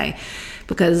can say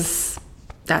because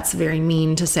that's very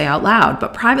mean to say out loud.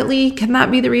 But privately, can that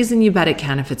be the reason? You bet it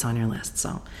can if it's on your list.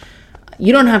 So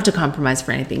you don't have to compromise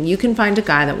for anything. You can find a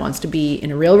guy that wants to be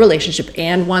in a real relationship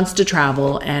and wants to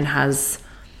travel and has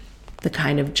the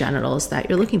kind of genitals that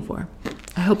you're looking for.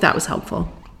 I hope that was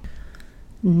helpful.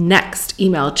 Next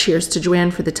email, cheers to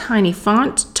Joanne for the tiny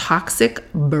font,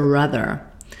 toxic brother.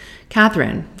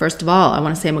 Catherine, first of all, I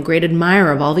want to say I'm a great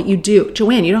admirer of all that you do.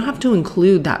 Joanne, you don't have to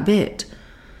include that bit.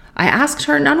 I asked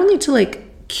her not only to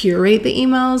like curate the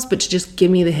emails, but to just give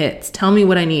me the hits. Tell me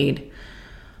what I need.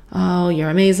 Oh,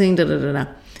 you're amazing. Da, da, da,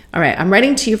 da. All right, I'm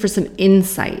writing to you for some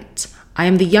insight. I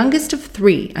am the youngest of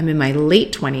 3. I'm in my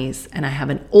late 20s, and I have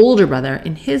an older brother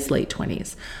in his late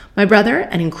 20s. My brother,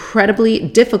 an incredibly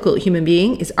difficult human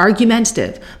being, is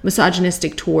argumentative,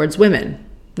 misogynistic towards women,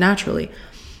 naturally.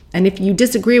 And if you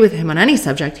disagree with him on any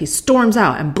subject, he storms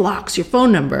out and blocks your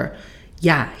phone number.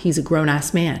 Yeah, he's a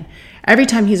grown-ass man. Every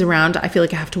time he's around, I feel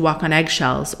like I have to walk on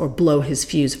eggshells or blow his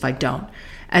fuse if I don't.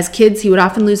 As kids, he would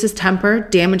often lose his temper,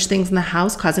 damage things in the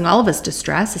house, causing all of us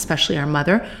distress, especially our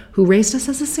mother, who raised us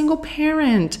as a single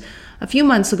parent. A few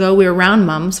months ago, we were around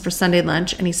Mom's for Sunday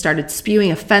lunch, and he started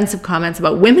spewing offensive comments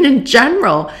about women in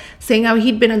general, saying how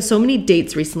he'd been on so many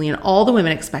dates recently and all the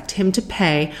women expect him to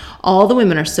pay, all the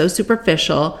women are so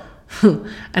superficial,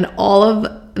 and all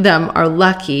of them are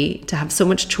lucky to have so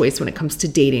much choice when it comes to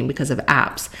dating because of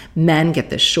apps. Men get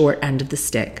the short end of the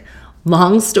stick.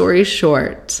 Long story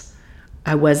short,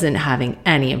 I wasn't having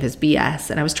any of his BS,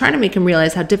 and I was trying to make him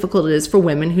realize how difficult it is for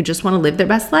women who just want to live their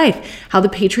best life, how the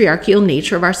patriarchal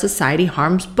nature of our society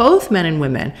harms both men and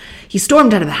women. He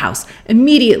stormed out of the house,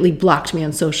 immediately blocked me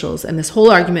on socials, and this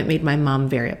whole argument made my mom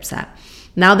very upset.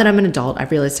 Now that I'm an adult, I've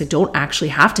realized I don't actually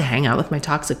have to hang out with my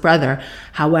toxic brother.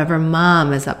 However,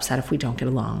 Mom is upset if we don't get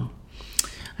along.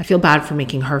 I feel bad for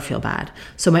making her feel bad.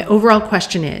 So my overall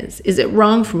question is it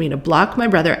wrong for me to block my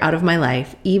brother out of my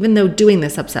life, even though doing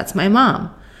this upsets my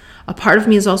mom? A part of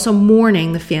me is also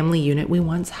mourning the family unit we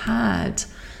once had.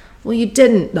 Well, you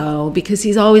didn't, though, because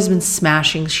he's always been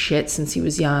smashing shit since he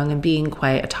was young and being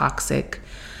quite a toxic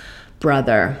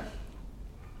brother.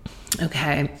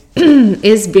 Okay.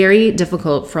 It's very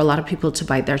difficult for a lot of people to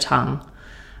bite their tongue.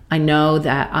 I know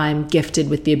that I'm gifted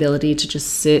with the ability to just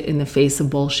sit in the face of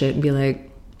bullshit and be like,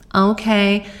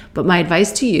 okay, but my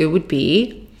advice to you would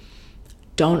be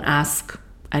don't ask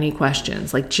any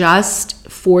questions. Like, just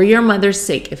for your mother's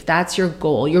sake, if that's your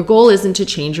goal isn't to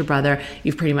change your brother.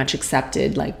 You've pretty much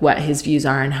accepted like what his views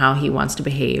are and how he wants to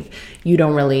behave. You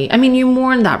don't really, you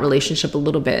mourn that relationship a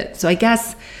little bit. So I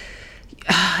guess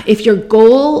if your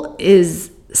goal is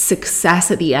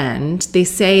success at the end, they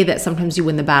say that sometimes you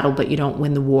win the battle, but you don't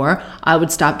win the war. I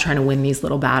would stop trying to win these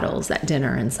little battles at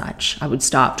dinner and such. I would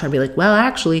stop trying to be like, well,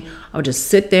 actually, I would just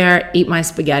sit there, eat my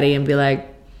spaghetti and be like,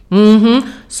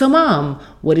 so Mom,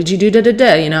 what did you do?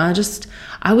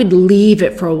 I would leave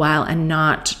it for a while and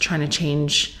not trying to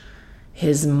change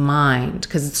his mind,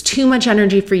 because it's too much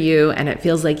energy for you, and it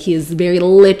feels like he is very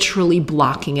literally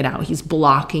blocking it out. He's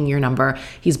blocking your number.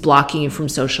 He's blocking you from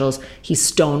socials. He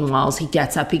stonewalls. He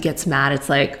gets up. He gets mad. It's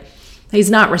like he's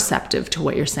not receptive to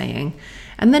what you're saying.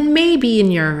 And then maybe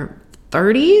in your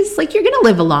 30s, like, you're going to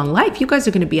live a long life. You guys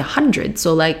are going to be 100.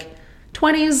 So like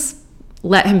 20s,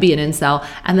 let him be an incel.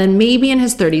 And then maybe in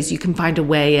his 30s, you can find a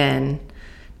way in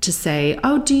to say,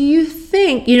 oh, do you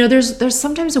think, there's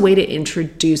sometimes a way to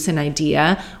introduce an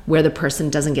idea where the person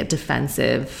doesn't get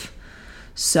defensive.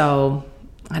 So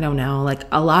I don't know, like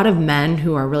a lot of men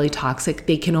who are really toxic,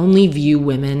 they can only view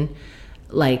women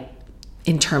like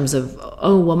in terms of,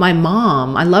 oh, well, my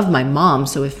mom, I love my mom.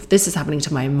 So if this is happening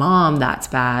to my mom, that's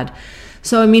bad.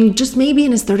 So, just maybe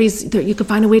in his 30s, you could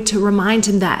find a way to remind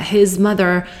him that his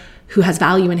mother, who has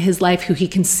value in his life, who he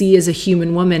can see as a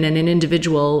human woman and an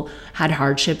individual, had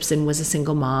hardships and was a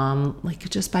single mom, like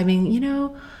just by being,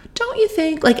 don't you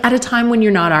think, like at a time when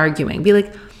you're not arguing, be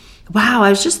like, wow, I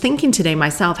was just thinking today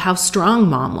myself how strong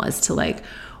Mom was to like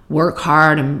work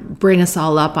hard and bring us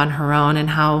all up on her own, and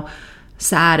how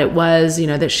sad it was,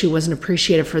 that she wasn't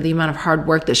appreciated for the amount of hard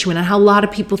work that she went on. How a lot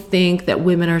of people think that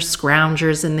women are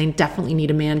scroungers and they definitely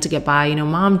need a man to get by.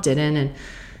 Mom didn't, and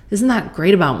isn't that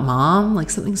great about Mom? Like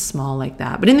something small like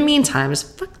that. But in the meantime,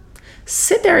 just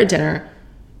sit there at dinner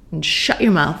and shut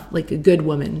your mouth like a good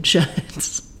woman should.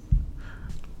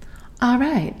 All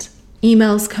right.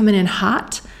 Emails coming in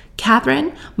hot.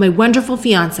 Catherine, my wonderful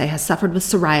fiance has suffered with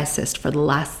psoriasis for the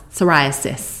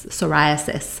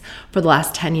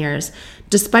last 10 years.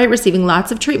 Despite receiving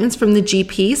lots of treatments from the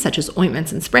GP, such as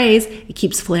ointments and sprays, it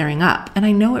keeps flaring up, and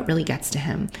I know it really gets to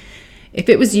him. If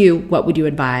it was you, what would you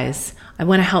advise? I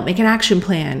want to help make an action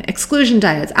plan, exclusion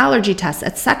diets, allergy tests,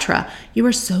 etc. You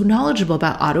are so knowledgeable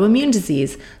about autoimmune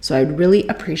disease, so I would really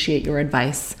appreciate your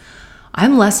advice.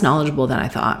 I'm less knowledgeable than I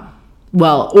thought.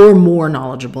 Well, or more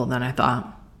knowledgeable than I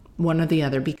thought. One or the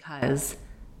other, because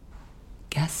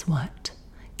guess what?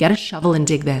 Get a shovel and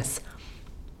dig this.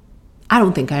 I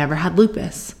don't think I ever had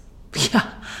lupus.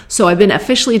 Yeah. So I've been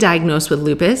officially diagnosed with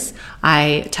lupus.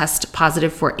 I test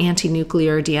positive for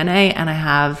anti-nuclear DNA, and I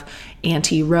have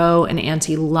anti-Ro and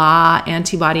anti-La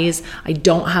antibodies. I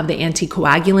don't have the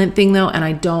anticoagulant thing though, and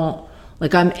I'm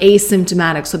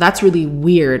asymptomatic. So that's really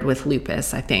weird with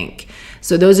lupus, I think.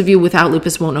 So those of you without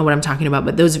lupus won't know what I'm talking about,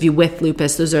 but those of you with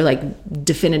lupus, those are like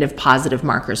definitive positive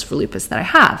markers for lupus that I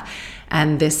have.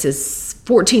 And this is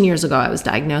 14 years ago I was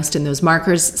diagnosed, and those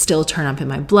markers still turn up in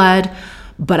my blood,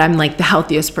 but I'm like the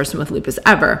healthiest person with lupus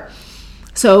ever.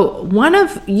 So one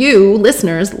of you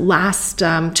listeners last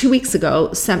 2 weeks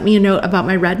ago sent me a note about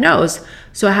my red nose.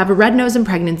 So I have a red nose in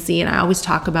pregnancy, and I always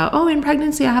talk about, oh, in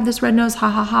pregnancy I have this red nose, ha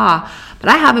ha ha. But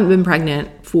I haven't been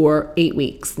pregnant for 8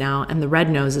 weeks now, and the red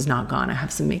nose is not gone. I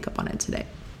have some makeup on it today,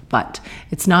 but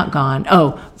it's not gone.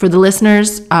 Oh, for the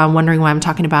listeners wondering why I'm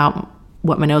talking about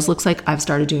what my nose looks like, I've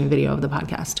started doing a video of the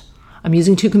podcast. I'm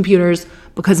using 2 computers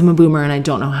because I'm a boomer and I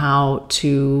don't know how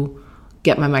to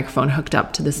get my microphone hooked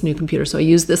up to this new computer. So I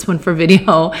use this one for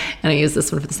video and I use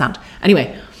this one for the sound.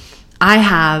 Anyway, I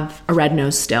have a red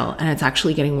nose still, and it's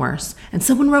actually getting worse. And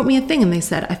someone wrote me a thing and they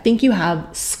said, I think you have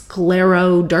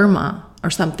scleroderma or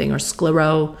something, or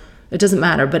it doesn't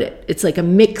matter, but it's like a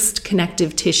mixed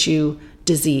connective tissue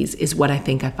disease is what I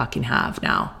think I fucking have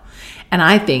now. And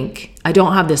I think I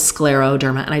don't have this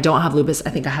scleroderma and I don't have lupus. I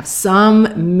think I have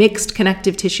some mixed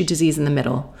connective tissue disease in the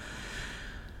middle.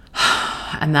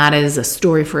 And that is a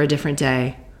story for a different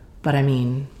day. But I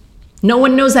mean, no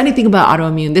one knows anything about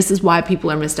autoimmune. This is why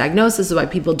people are misdiagnosed. This is why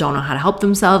people don't know how to help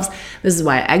themselves. This is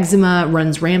why eczema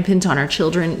runs rampant on our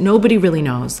children. Nobody really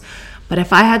knows. But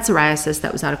if I had psoriasis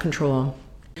that was out of control,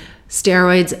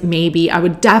 steroids, maybe, I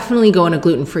would definitely go on a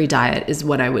gluten-free diet is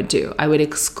what I would do. I would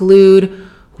exclude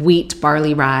wheat,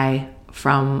 barley, rye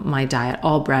from my diet,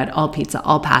 all bread, all pizza,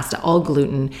 all pasta, all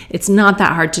gluten. It's not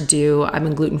that hard to do. I've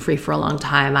been gluten-free for a long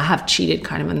time. I have cheated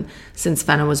kind of since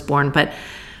Fenna was born, but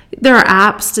there are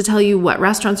apps to tell you what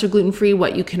restaurants are gluten-free,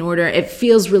 what you can order. It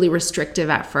feels really restrictive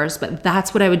at first, but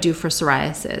that's what I would do for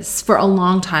psoriasis. For a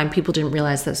long time, people didn't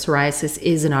realize that psoriasis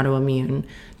is an autoimmune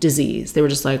disease. They were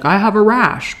just like, I have a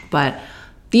rash. But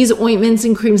these ointments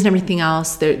and creams and everything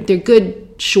else, they're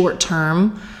good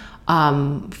short-term,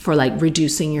 for like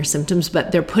reducing your symptoms,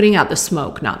 but they're putting out the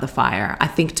smoke, not the fire. I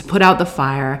think to put out the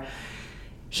fire,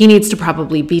 he needs to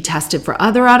probably be tested for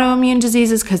other autoimmune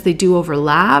diseases because they do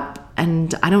overlap.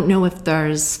 And I don't know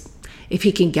if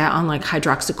he can get on like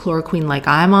hydroxychloroquine like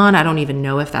I'm on. I don't even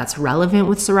know if that's relevant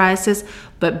with psoriasis,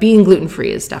 but being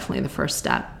gluten-free is definitely the first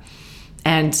step.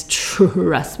 And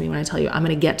trust me when I tell you, I'm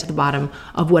going to get to the bottom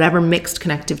of whatever mixed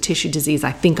connective tissue disease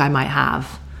I think I might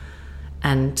have.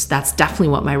 And that's definitely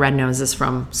what my red nose is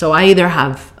from. So I either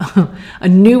have a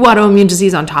new autoimmune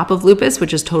disease on top of lupus,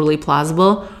 which is totally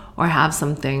plausible, or I have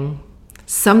something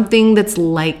that's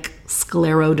like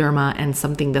scleroderma and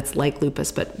something that's like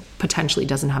lupus, but potentially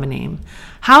doesn't have a name.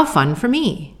 How fun for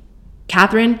me.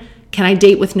 Catherine, can I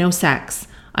date with no sex?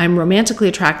 I'm romantically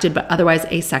attracted, but otherwise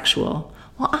asexual.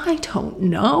 Well, I don't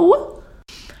know.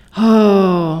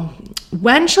 Oh,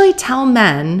 when shall I tell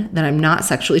men that I'm not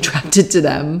sexually attracted to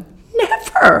them?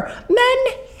 Never. Men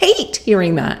hate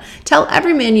hearing that. Tell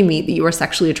every man you meet that you are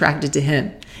sexually attracted to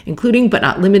him, including but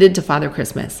not limited to Father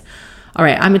Christmas. All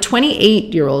right, I'm a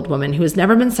 28-year-old woman who has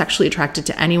never been sexually attracted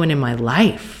to anyone in my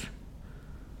life.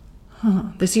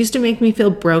 This used to make me feel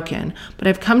broken, but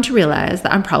I've come to realize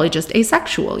that I'm probably just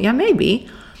asexual. Yeah, maybe.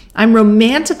 I'm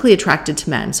romantically attracted to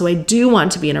men, so I do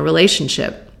want to be in a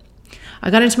relationship. I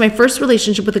got into my first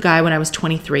relationship with a guy when I was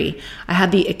 23. I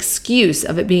had the excuse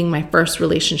of it being my first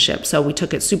relationship, so we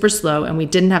took it super slow and we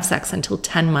didn't have sex until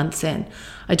 10 months in.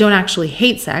 I don't actually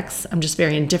hate sex, I'm just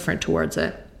very indifferent towards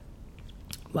it.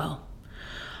 Well,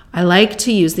 I like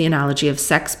to use the analogy of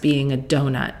sex being a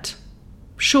donut.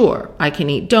 Sure, I can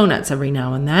eat donuts every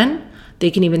now and then.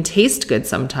 They can even taste good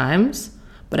sometimes,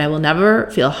 but I will never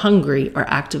feel hungry or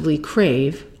actively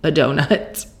crave a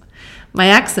donut. My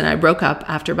ex and I broke up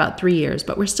after about 3 years,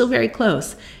 but we're still very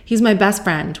close. He's my best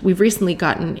friend. We've recently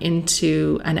gotten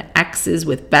into an exes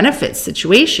with benefits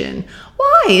situation.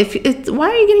 Why? Why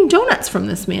are you getting donuts from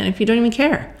this man if you don't even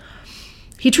care?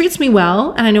 He treats me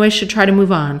well, and I know I should try to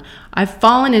move on. I've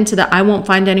fallen into the I won't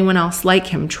find anyone else like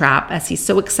him trap as he's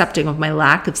so accepting of my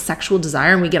lack of sexual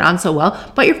desire and we get on so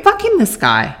well, but you're fucking this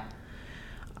guy.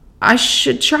 I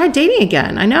should try dating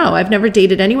again. I know, I've never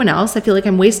dated anyone else. I feel like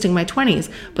I'm wasting my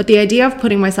 20s, but the idea of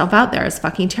putting myself out there is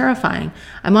fucking terrifying.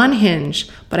 I'm on Hinge,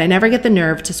 but I never get the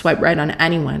nerve to swipe right on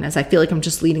anyone as I feel like I'm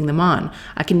just leading them on.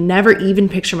 I can never even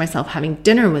picture myself having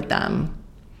dinner with them.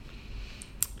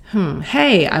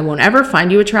 Hey, I won't ever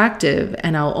find you attractive,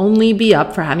 and I'll only be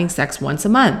up for having sex once a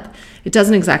month. It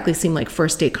doesn't exactly seem like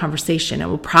first date conversation. It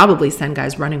will probably send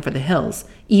guys running for the hills,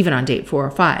 even on date 4 or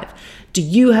 5. Do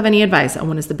you have any advice on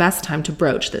when is the best time to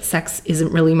broach that sex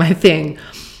isn't really my thing?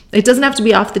 It doesn't have to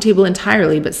be off the table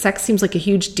entirely, but sex seems like a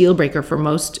huge deal breaker for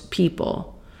most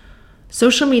people.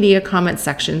 Social media comment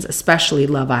sections, especially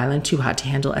Love Island, Too Hot to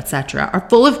Handle, etc., are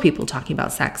full of people talking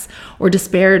about sex or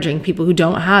disparaging people who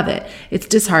don't have it. It's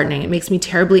disheartening. It makes me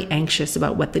terribly anxious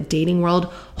about what the dating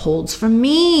world holds for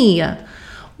me.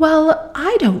 Well,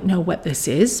 I don't know what this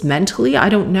is mentally. I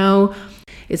don't know.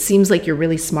 it seems like you're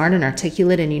really smart and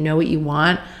articulate and you know what you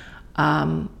want,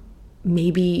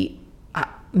 maybe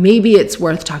it's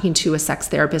worth talking to a sex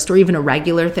therapist or even a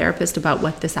regular therapist about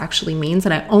what this actually means.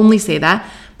 And I only say that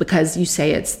because you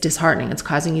say it's disheartening, it's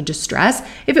causing you distress.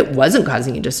 If it wasn't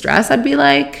causing you distress, I'd be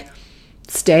like,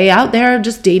 stay out there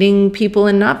just dating people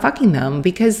and not fucking them,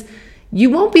 because you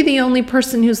won't be the only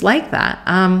person who's like that.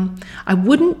 I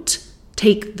wouldn't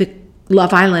take the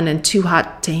Love Island and Too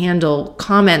Hot to Handle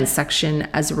comment section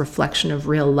as a reflection of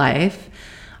real life.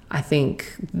 I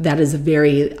think that is a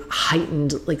very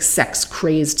heightened, like,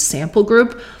 sex-crazed sample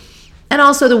group. And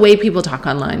also the way people talk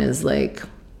online is, like,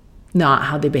 not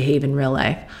how they behave in real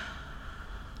life.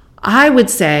 I would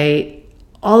say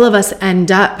all of us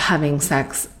end up having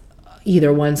sex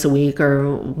either once a week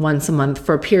or once a month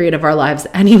for a period of our lives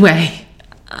anyway.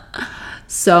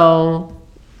 So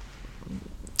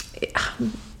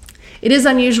it is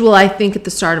unusual, I think, at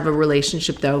the start of a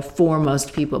relationship, though, for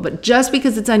most people. But just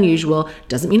because it's unusual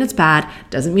doesn't mean it's bad,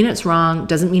 doesn't mean it's wrong,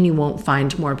 doesn't mean you won't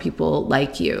find more people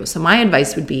like you. So my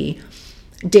advice would be,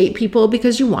 date people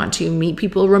because you want to, meet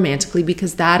people romantically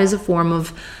because that is a form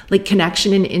of, like,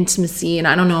 connection and intimacy. And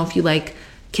I don't know if you like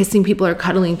kissing people or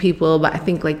cuddling people, but I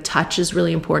think, like, touch is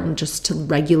really important just to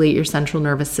regulate your central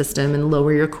nervous system and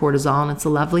lower your cortisol, and it's a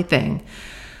lovely thing.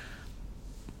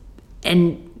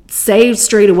 And say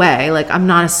straight away, like, I'm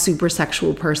not a super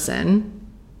sexual person,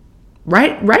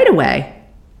 right away.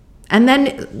 And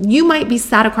then you might be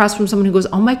sat across from someone who goes,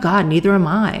 oh my God, neither am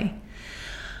I.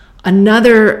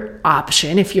 Another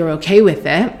option, if you're okay with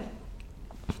it,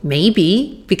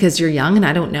 maybe because you're young and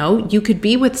I don't know, you could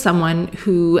be with someone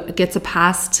who gets a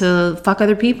pass to fuck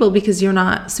other people because you're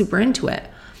not super into it.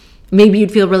 Maybe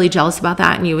you'd feel really jealous about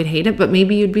that and you would hate it, but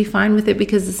maybe you'd be fine with it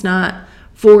because it's not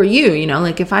for you, you know?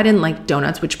 Like, if I didn't like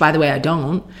donuts, which by the way I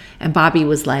don't, and Bobby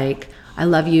was like, I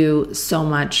love you so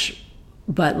much,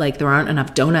 but, like, there aren't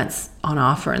enough donuts on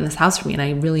offer in this house for me and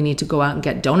I really need to go out and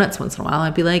get donuts once in a while,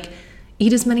 I'd be like,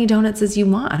 eat as many donuts as you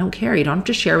want. I don't care. You don't have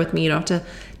to share with me. You don't have to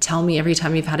tell me every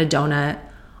time you've had a donut.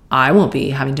 I won't be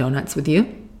having donuts with you.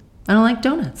 I don't like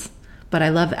donuts, but I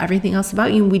love everything else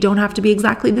about you and we don't have to be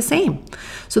exactly the same.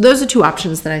 So those are two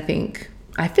options that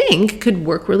I think could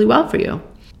work really well for you.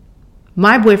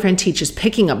 My boyfriend teaches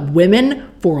picking up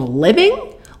women for a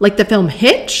living, like the film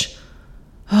Hitch.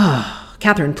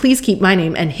 Catherine, please keep my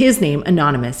name and his name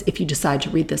anonymous if you decide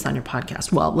to read this on your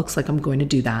podcast. Well, it looks like I'm going to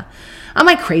do that. Am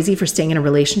I crazy for staying in a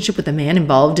relationship with a man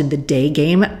involved in the day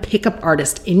game pickup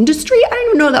artist industry? I didn't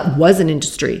even know that was an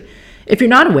industry. If you're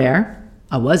not aware,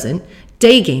 I wasn't.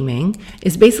 Day gaming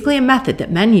is basically a method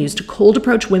that men use to cold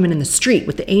approach women in the street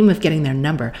with the aim of getting their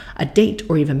number, a date,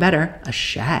 or even better, a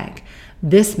shag.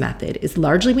 This method is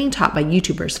largely being taught by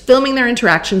YouTubers filming their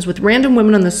interactions with random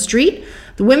women on the street.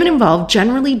 The women involved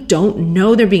generally don't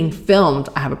know they're being filmed.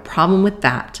 I have a problem with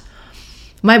that.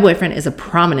 My boyfriend is a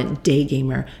prominent day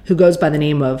gamer who goes by the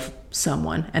name of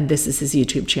someone, and this is his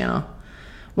YouTube channel.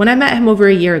 When I met him over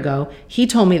a year ago, he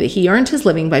told me that he earned his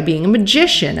living by being a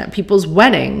magician at people's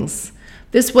weddings.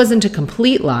 This wasn't a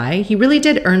complete lie. He really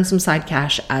did earn some side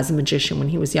cash as a magician when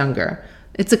he was younger.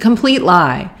 It's a complete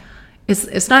lie.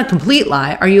 It's not a complete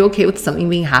lie. Are you okay with something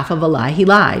being half of a lie? He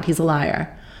lied. He's a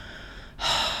liar.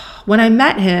 When I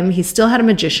met him, he still had a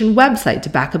magician website to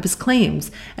back up his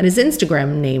claims, and his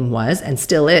Instagram name was, and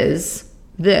still is,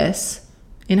 this.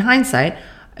 In hindsight,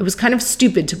 it was kind of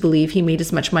stupid to believe he made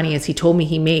as much money as he told me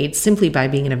he made simply by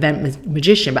being an event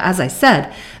magician. But as I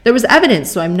said, there was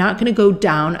evidence, so I'm not going to go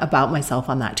down about myself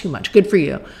on that too much. Good for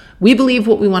you. We believe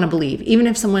what we want to believe. Even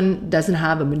if someone doesn't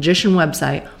have a magician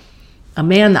website, a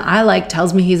man that I like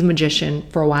tells me he's a magician.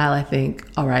 For a while, I think,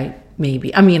 all right,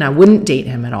 maybe. I mean, I wouldn't date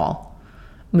him at all.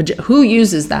 Who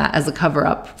uses that as a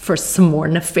cover-up for some more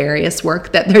nefarious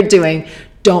work that they're doing?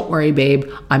 Don't worry, babe,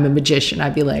 I'm a magician.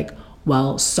 I'd be like,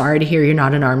 well, sorry to hear you're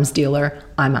not an arms dealer.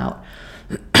 I'm out.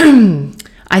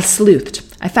 I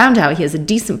sleuthed. I found out he has a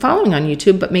decent following on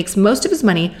YouTube, but makes most of his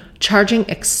money charging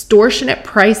extortionate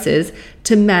prices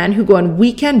to men who go on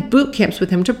weekend boot camps with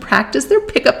him to practice their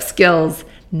pickup skills.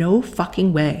 No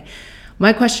fucking way.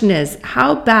 My question is,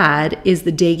 how bad is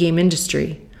the day game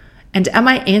industry? And am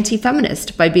I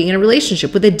anti-feminist by being in a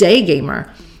relationship with a day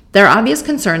gamer? There are obvious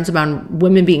concerns about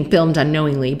women being filmed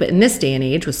unknowingly, but in this day and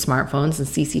age with smartphones and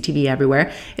CCTV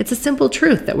everywhere, it's a simple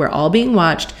truth that we're all being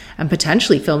watched and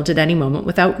potentially filmed at any moment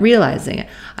without realizing it.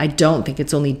 I don't think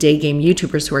it's only day game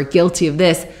YouTubers who are guilty of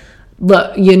this.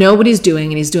 Look, you know what he's doing,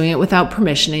 and he's doing it without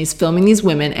permission, and he's filming these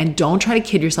women, and don't try to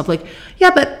kid yourself like, yeah,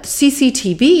 but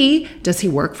CCTV, does he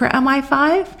work for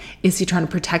MI5? Is he trying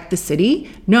to protect the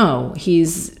city? No,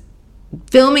 he's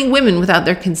filming women without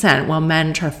their consent while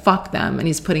men try to fuck them, and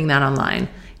he's putting that online.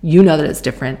 You know that it's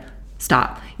different.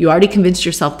 Stop. You already convinced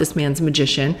yourself this man's a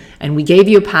magician, and we gave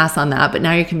you a pass on that, but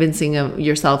now you're convincing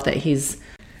yourself that he's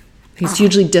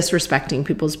hugely disrespecting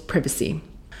people's privacy.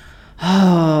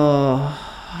 Oh,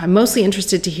 I'm mostly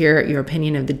interested to hear your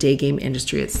opinion of the day game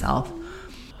industry itself.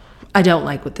 I don't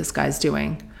like what this guy's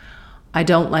doing. I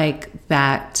don't like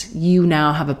that you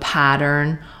now have a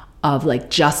pattern of like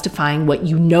justifying what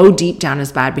you know deep down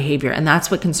is bad behavior. And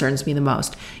that's what concerns me the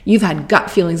most. You've had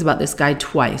gut feelings about this guy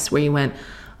twice where you went,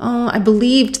 oh, I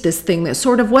believed this thing that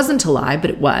sort of wasn't a lie, but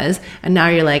it was. And now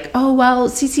you're like, oh, well,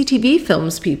 CCTV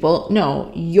films people.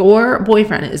 No, your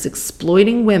boyfriend is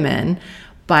exploiting women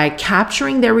by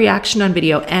capturing their reaction on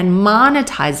video and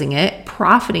monetizing it,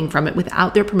 profiting from it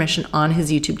without their permission on his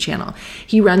YouTube channel.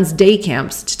 He runs day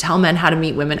camps to tell men how to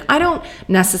meet women. I don't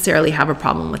necessarily have a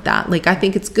problem with that. Like, I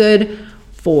think it's good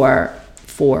for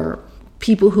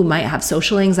people who might have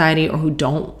social anxiety or who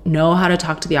don't know how to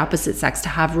talk to the opposite sex to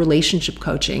have relationship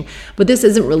coaching. But this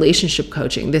isn't relationship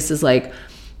coaching. This is like,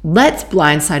 let's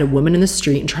blindside a woman in the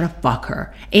street and try to fuck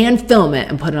her and film it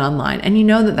and put it online. And you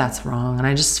know that that's wrong. And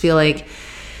I just feel like,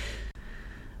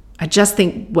 I just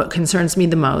think what concerns me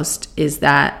the most is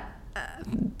that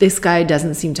this guy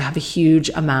doesn't seem to have a huge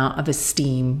amount of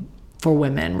esteem for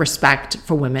women, respect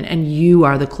for women, and you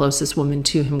are the closest woman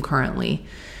to him currently.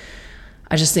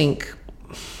 I just think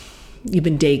you've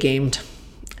been day gamed,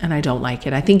 and I don't like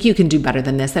it. I think you can do better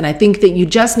than this, and I think that you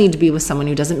just need to be with someone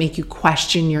who doesn't make you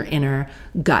question your inner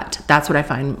gut. That's what I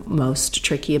find most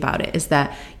tricky about it, is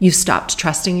that you've stopped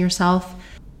trusting yourself.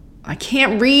 I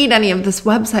can't read any of this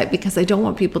website because I don't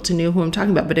want people to know who I'm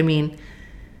talking about. But I mean,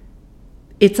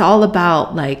 it's all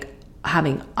about like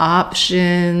having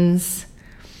options,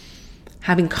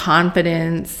 having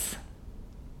confidence,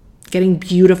 getting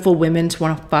beautiful women to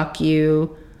want to fuck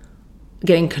you,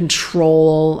 getting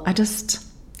control.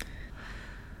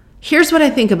 Here's what I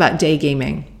think about day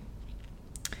gaming.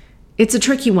 It's a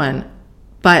tricky one,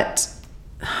 but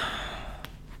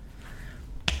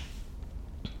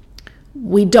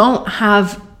we don't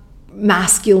have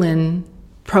masculine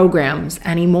programs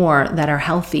anymore that are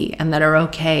healthy and that are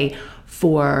okay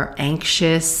for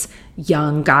anxious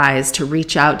young guys to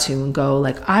reach out to and go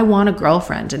like, I want a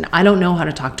girlfriend and I don't know how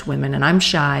to talk to women and I'm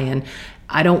shy and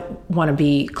I don't want to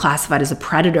be classified as a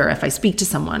predator if I speak to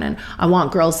someone and I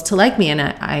want girls to like me. And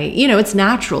I it's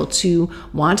natural to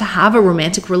want to have a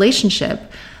romantic relationship.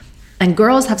 And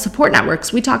girls have support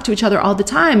networks. We talk to each other all the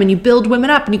time and you build women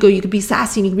up and you go, you could be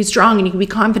sassy and you could be strong and you could be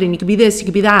confident, you could be this, you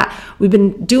could be that. We've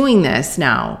been doing this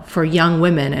now for young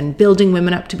women and building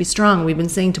women up to be strong. We've been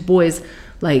saying to boys,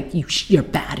 like, you're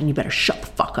bad and you better shut the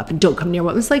fuck up and don't come near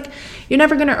women. It's like, you're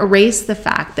never going to erase the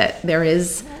fact that there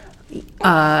is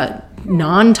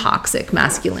non-toxic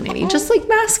masculinity. Just like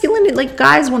masculinity, like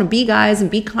guys want to be guys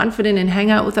and be confident and hang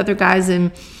out with other guys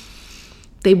and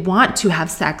they want to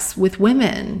have sex with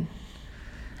women.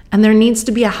 And there needs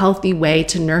to be a healthy way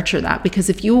to nurture that, because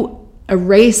if you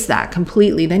erase that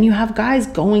completely, then you have guys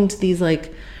going to these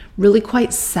like really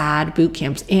quite sad boot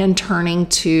camps and turning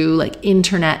to like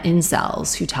internet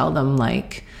incels who tell them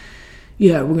like,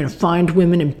 yeah, we're going to find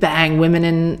women and bang women.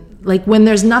 And like when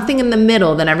there's nothing in the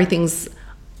middle, then everything's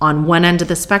on one end of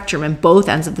the spectrum and both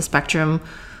ends of the spectrum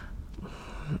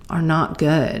are not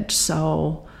good.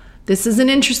 So this is an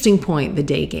interesting point, the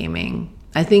day gaming.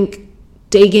 I think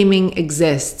day gaming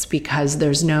exists because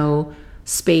there's no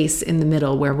space in the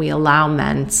middle where we allow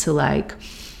men to like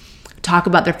talk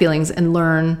about their feelings and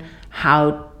learn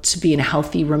how to be in a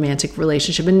healthy romantic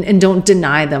relationship and don't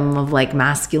deny them of like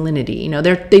masculinity. You know,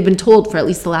 they've been told for at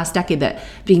least the last decade that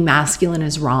being masculine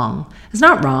is wrong. It's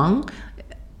not wrong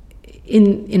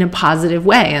in a positive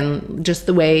way, and just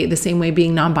the same way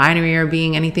being non-binary or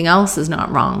being anything else is not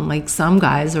wrong. Like some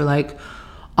guys are like,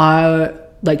 I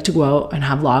like to go out and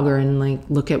have lager and like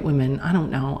look at women. I don't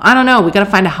know. We got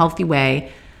to find a healthy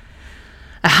way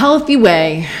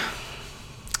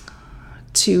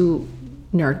to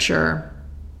nurture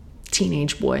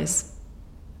teenage boys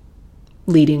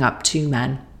leading up to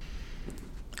men.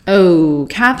 Oh,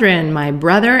 Catherine, my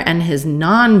brother and his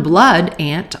non-blood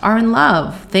aunt are in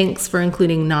love. Thanks for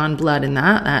including non-blood in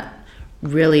that. That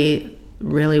really,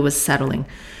 really was settling.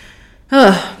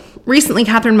 Recently,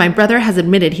 Catherine, my brother has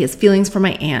admitted he has feelings for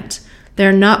my aunt.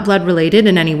 They're not blood related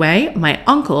in any way. My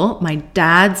uncle, my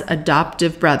dad's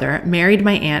adoptive brother, married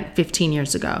my aunt 15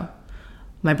 years ago.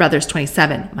 My brother's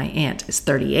 27. My aunt is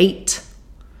 38.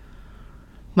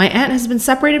 My aunt has been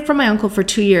separated from my uncle for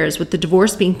 2 years, with the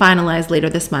divorce being finalized later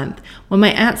this month. When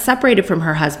my aunt separated from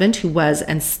her husband, who was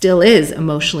and still is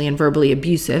emotionally and verbally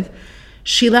abusive,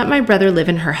 She let my brother live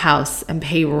in her house and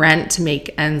pay rent to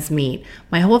make ends meet.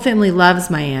 My whole family loves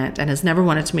my aunt and has never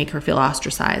wanted to make her feel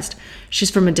ostracized. She's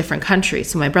from a different country,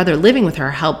 so my brother living with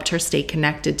her helped her stay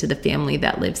connected to the family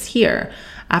that lives here.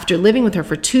 After living with her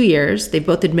for 2 years, they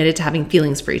both admitted to having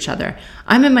feelings for each other.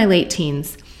 I'm in my late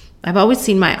teens. I've always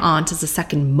seen my aunt as a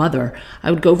second mother.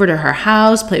 I would go over to her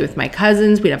house, play with my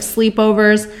cousins, we'd have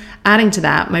sleepovers. Adding to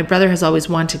that, my brother has always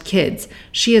wanted kids.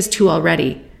 She has 2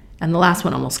 already, and the last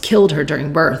one almost killed her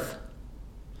during birth.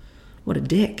 What a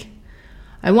dick.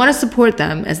 I want to support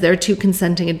them as they're 2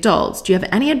 consenting adults. Do you have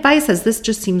any advice, as this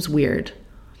just seems weird?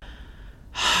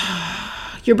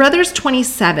 Your brother's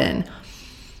 27,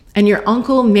 and your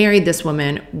uncle married this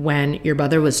woman when your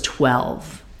brother was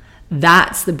 12.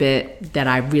 That's the bit that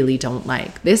I really don't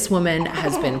like. This woman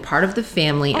has been part of the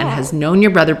family and has known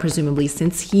your brother presumably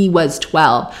since he was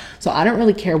 12. So I don't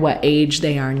really care what age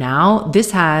they are now.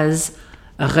 This has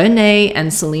Renee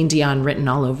and Celine Dion written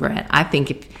all over it. I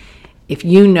think if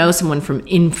you know someone from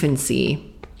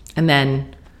infancy and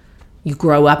then you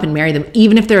grow up and marry them,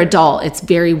 even if they're adult, it's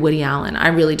very Woody Allen. I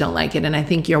really don't like it. And I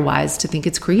think you're wise to think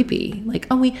it's creepy. Like,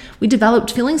 oh, we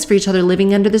developed feelings for each other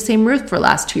living under the same roof for the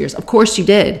last 2 years. Of course you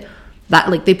did. That,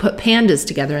 like, they put pandas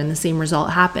together and the same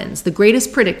result happens. The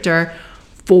greatest predictor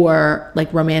for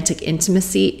like romantic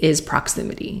intimacy is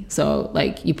proximity. So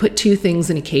like you put 2 things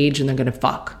in a cage and they're going to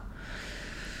fuck.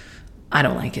 I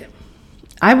don't like it.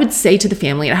 I would say to the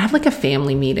family, I have like a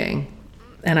family meeting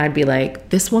and I'd be like,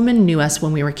 this woman knew us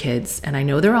when we were kids and I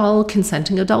know they're all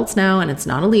consenting adults now and it's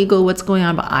not illegal what's going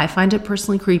on, but I find it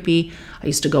personally creepy. I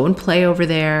used to go and play over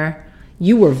there.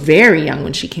 You were very young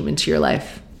when she came into your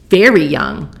life. Very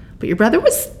young. But your brother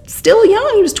was still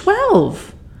young. He was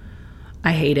 12.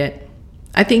 I hate it.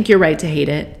 I think you're right to hate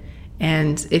it.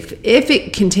 And if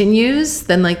it continues,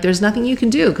 then like there's nothing you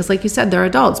can do because like you said, they're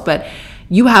adults. But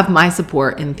you have my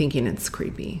support in thinking it's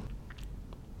creepy.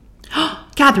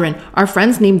 Catherine, our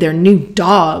friends named their new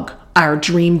dog our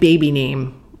dream baby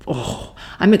name. Oh,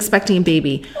 I'm expecting a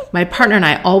baby. My partner and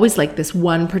I always like this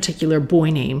one particular boy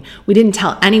name. We didn't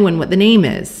tell anyone what the name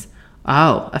is.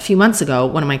 Oh, a few months ago,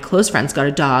 one of my close friends got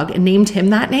a dog and named him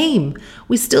that name.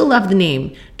 We still love the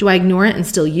name. Do I ignore it and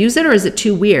still use it, or is it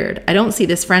too weird? I don't see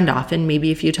this friend often,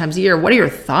 maybe a few times a year. What are your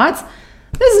thoughts?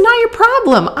 This is not your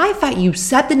problem. I thought you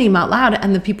said the name out loud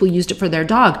and the people used it for their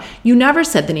dog. You never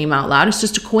said the name out loud. It's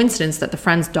just a coincidence that the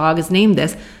friend's dog is named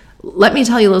this. Let me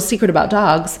tell you a little secret about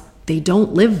dogs. They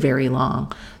don't live very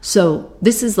long. So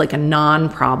this is like a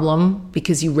non-problem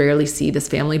because you rarely see this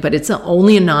family, but it's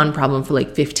only a non-problem for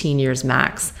like 15 years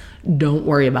max. Don't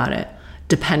worry about it,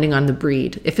 depending on the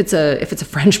breed. If it's a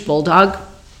French bulldog,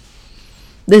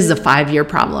 this is a 5-year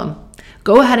problem.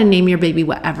 Go ahead and name your baby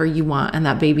whatever you want, and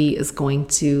that baby is going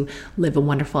to live a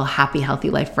wonderful, happy,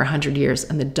 healthy life for 100 years,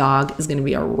 and the dog is going to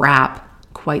be a wrap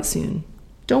quite soon.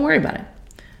 Don't worry about it.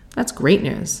 That's great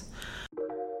news.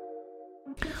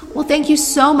 Well, thank you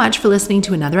so much for listening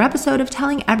to another episode of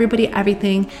Telling Everybody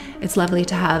Everything. It's lovely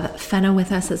to have Fenna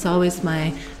with us, as always,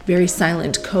 my very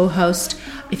silent co-host.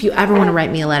 If you ever want to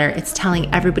write me a letter, it's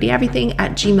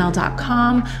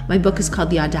tellingeverybodyeverything@gmail.com. My book is called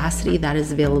The Audacity. That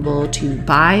is available to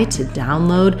buy, to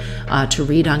download, to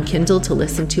read on Kindle, to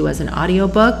listen to as an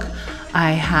audiobook.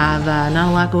 I have not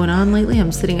a lot going on lately.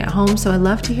 I'm sitting at home, so I'd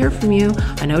love to hear from you.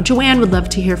 I know Joanne would love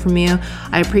to hear from you.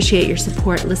 I appreciate your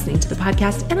support listening to the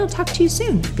podcast, and I'll talk to you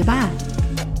soon. Goodbye.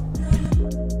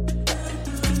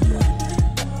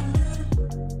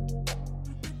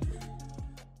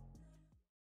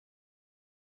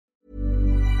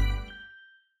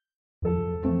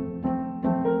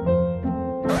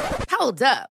 Hold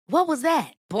up. What was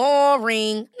that?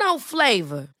 Boring. No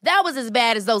flavor. That was as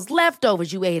bad as those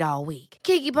leftovers you ate all week.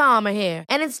 Keke Palmer here.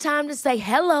 And it's time to say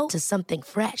hello to something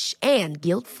fresh and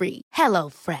guilt-free. Hello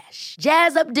Fresh.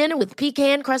 Jazz up dinner with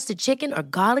pecan-crusted chicken or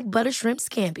garlic butter shrimp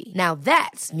scampi. Now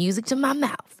that's music to my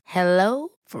mouth. Hello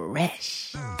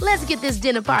Fresh. Let's get this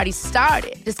dinner party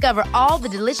started. Discover all the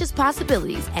delicious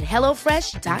possibilities at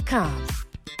HelloFresh.com.